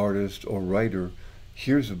artist or writer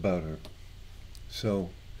hears about her. So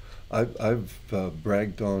I've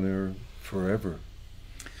bragged on her forever.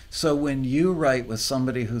 So when you write with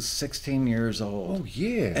somebody who's 16 years old,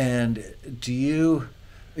 and do you...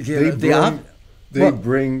 They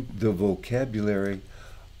bring the vocabulary,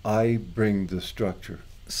 I bring the structure.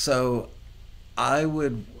 So I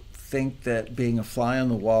would think that being a fly on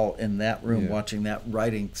the wall in that room watching that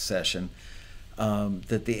writing session,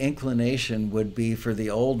 that the inclination would be for the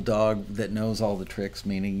old dog that knows all the tricks,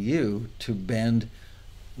 meaning you, to bend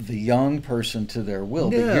the young person to their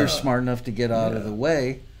will. But you're smart enough to get out of the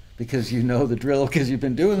way, because you know the drill, because you've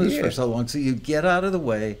been doing this for so long. So you get out of the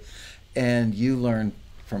way and you learn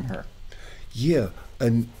from her. Yeah,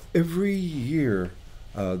 and every year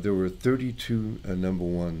there were 32 number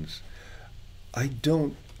ones. I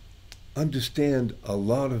don't understand a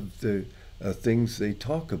lot of the things they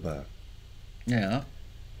talk about. Yeah.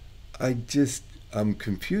 I'm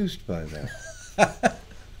confused by that.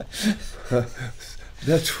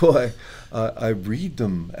 That's why I read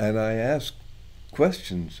them, and I ask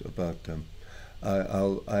questions about them.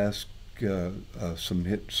 I'll ask some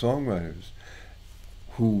hit songwriters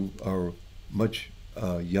who are much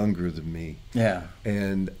younger than me. Yeah.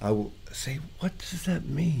 And I will say, what does that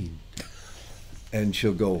mean? And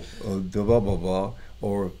she'll go, blah, blah, blah,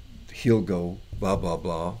 or he'll go, blah, blah,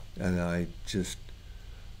 blah. And I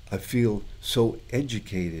feel so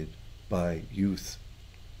educated by youth.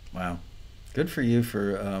 Wow. Good for you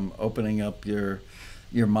for opening up your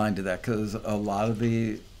mind to that, because a lot of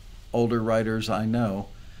the older writers I know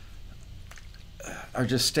are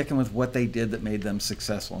just sticking with what they did that made them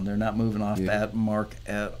successful, and they're not moving off that mark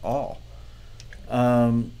at all.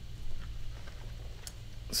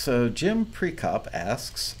 So Jim Prekop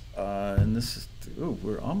asks, and this is,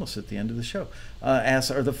 we're almost at the end of the show, asks,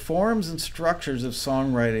 are the forms and structures of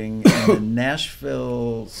songwriting and the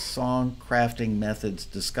Nashville song crafting methods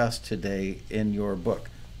discussed today in your book?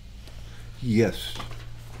 Yes.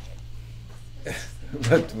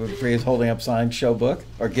 What, Bria's holding up signed show book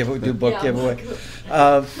or do book giveaway?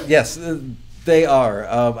 Yes, they are.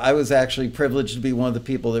 I was actually privileged to be one of the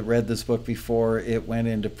people that read this book before it went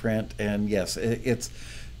into print, and yes, it's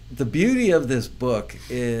the beauty of this book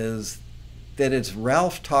is that it's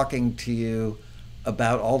Ralph talking to you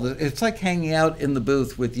about all the. It's like hanging out in the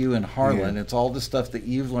booth with you and Harlan. Yeah. It's all the stuff that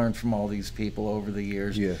you've learned from all these people over the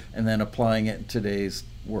years, and then applying it in today's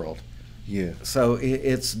world. Yeah. So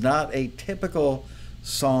it's not a typical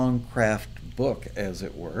songcraft book, as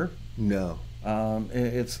it were. No.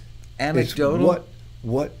 It's anecdotal. It's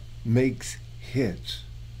what makes hits.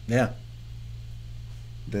 Yeah.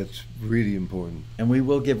 That's really important. And we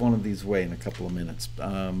will give one of these away in a couple of minutes.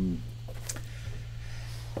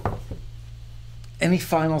 Any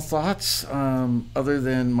final thoughts other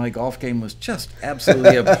than my golf game was just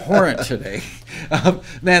absolutely abhorrent today?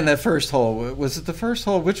 Man, that first hole, was it the first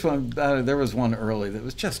hole? Which one? There was one early that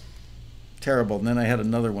was just terrible. And then I had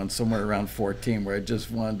another one somewhere around 14 where I just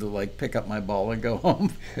wanted to like pick up my ball and go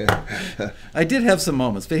home. I did have some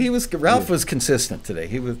moments, but Ralph was consistent today.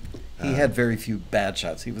 He had very few bad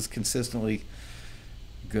shots. He was consistently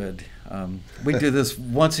good. We do this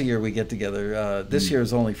once a year. We get together. This year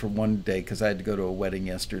is only for one day because I had to go to a wedding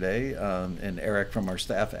yesterday, and Eric from our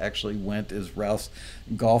staff actually went as Ralph's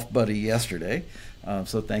golf buddy yesterday.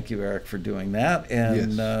 So thank you, Eric, for doing that.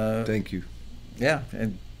 And yes, thank you. Yeah,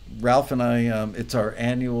 and Ralph and I, it's our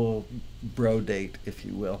annual bro date, if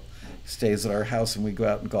you will. He stays at our house and we go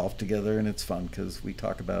out and golf together, and it's fun because we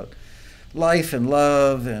talk about life and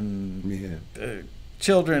love and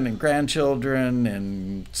children and grandchildren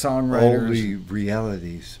and songwriters. All the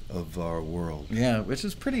realities of our world. Yeah, which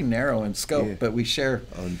is pretty narrow in scope, but we share.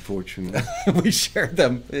 Unfortunately. We share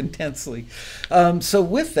them intensely. So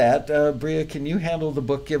with that, Bria, can you handle the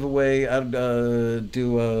book giveaway? I'd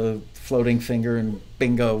do a floating finger and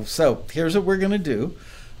bingo. So here's what we're going to do.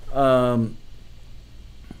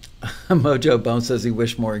 Mojo Bone says he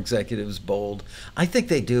wished more executives bold. I think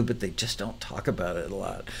they do, but they just don't talk about it a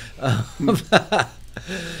lot.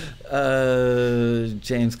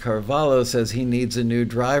 James Carvalho says he needs a new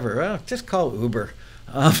driver. Oh, just call Uber.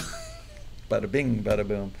 Bada bing, bada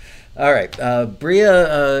boom. All right.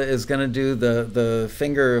 Bria is going to do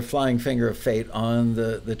the flying finger of fate on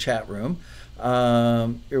the chat room.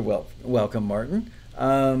 You're welcome, Martin.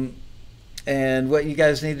 And what you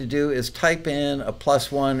guys need to do is type in a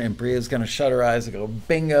 +1, and Bria's going to shut her eyes and go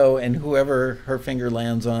bingo, and whoever her finger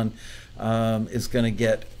lands on is going to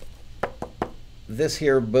get this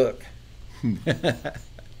here book.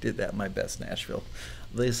 Did that my best, Nashville.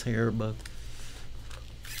 This here book.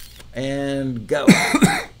 And go.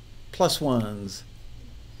 +1s.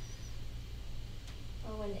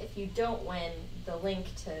 Oh, and if you don't win, the link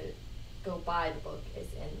to go buy the book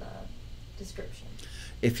is in the description.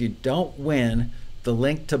 If you don't win, the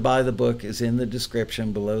link to buy the book is in the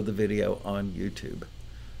description below the video on YouTube.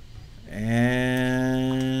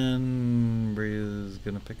 And Bria's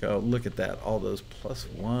going to pick out, look at that, all those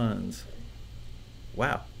 +1s.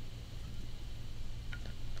 Wow.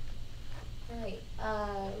 All right,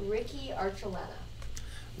 Ricky Archuleta.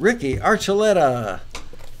 Ricky Archuleta.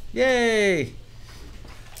 Yay!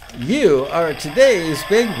 You are today's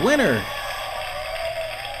big winner.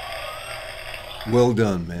 Well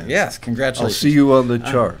done, man. Yes, congratulations. I'll see you on the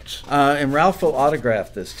charts. And Ralph will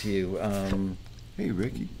autograph this to you. Hey,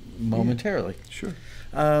 Ricky. Momentarily. Yeah, sure.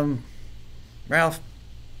 Ralph,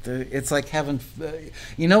 it's like having,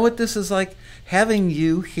 you know what this is like? Having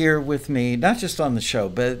you here with me, not just on the show,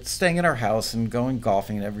 but staying at our house and going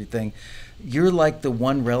golfing and everything. You're like the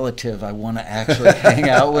one relative I want to actually hang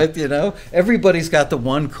out with, you know? Everybody's got the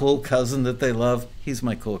one cool cousin that they love. He's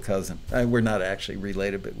my cool cousin. We're not actually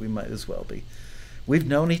related, but we might as well be. We've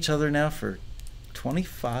known each other now for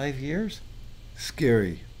 25 years.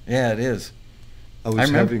 Scary. Yeah, it is. I was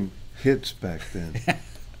having hits back then.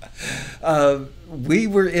 We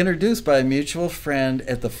were introduced by a mutual friend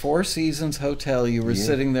at the Four Seasons Hotel. You were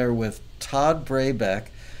sitting there with Todd Braybeck,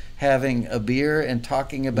 having a beer and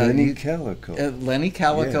talking about Lenny Calico. Lenny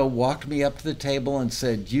Calico walked me up to the table and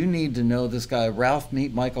said, "You need to know this guy, Ralph.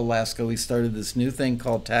 Meet Michael Lasko. He started this new thing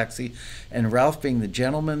called Taxi." And Ralph, being the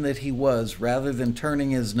gentleman that he was, rather than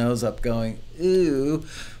turning his nose up going, "Ooh,"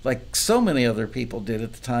 like so many other people did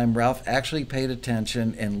at the time, Ralph actually paid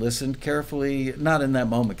attention and listened carefully, not in that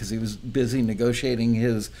moment because he was busy negotiating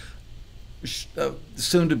his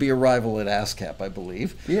soon-to-be arrival at ASCAP, I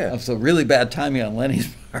believe. Yeah. So really bad timing on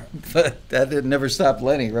Lenny's part, but that did never stop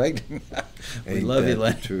Lenny, right? We love you,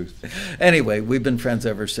 Lenny. Truth. Anyway, we've been friends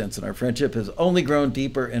ever since, and our friendship has only grown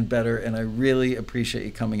deeper and better, and I really appreciate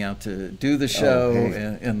you coming out to do the show,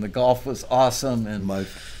 and the golf was awesome. And my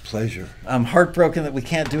pleasure. I'm heartbroken that we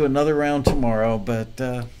can't do another round tomorrow,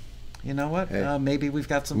 but... you know what? Hey. Maybe we've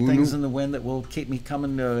got some things in the wind that will keep me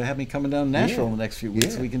coming. Have me coming down to Nashville in the next few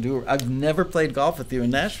weeks. Yeah. We can do. I've never played golf with you in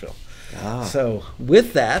Nashville. Ah. So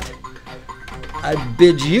with that, I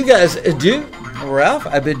bid you guys adieu, Ralph.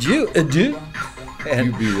 I bid you adieu,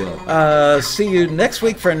 and You be well. see you next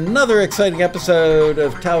week for another exciting episode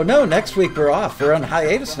of Tao. No, next week we're off. We're on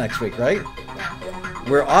hiatus next week, right?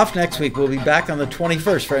 We're off next week. We'll be back on the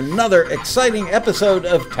 21st for another exciting episode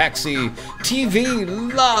of Taxi TV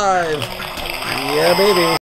Live. Yeah, baby.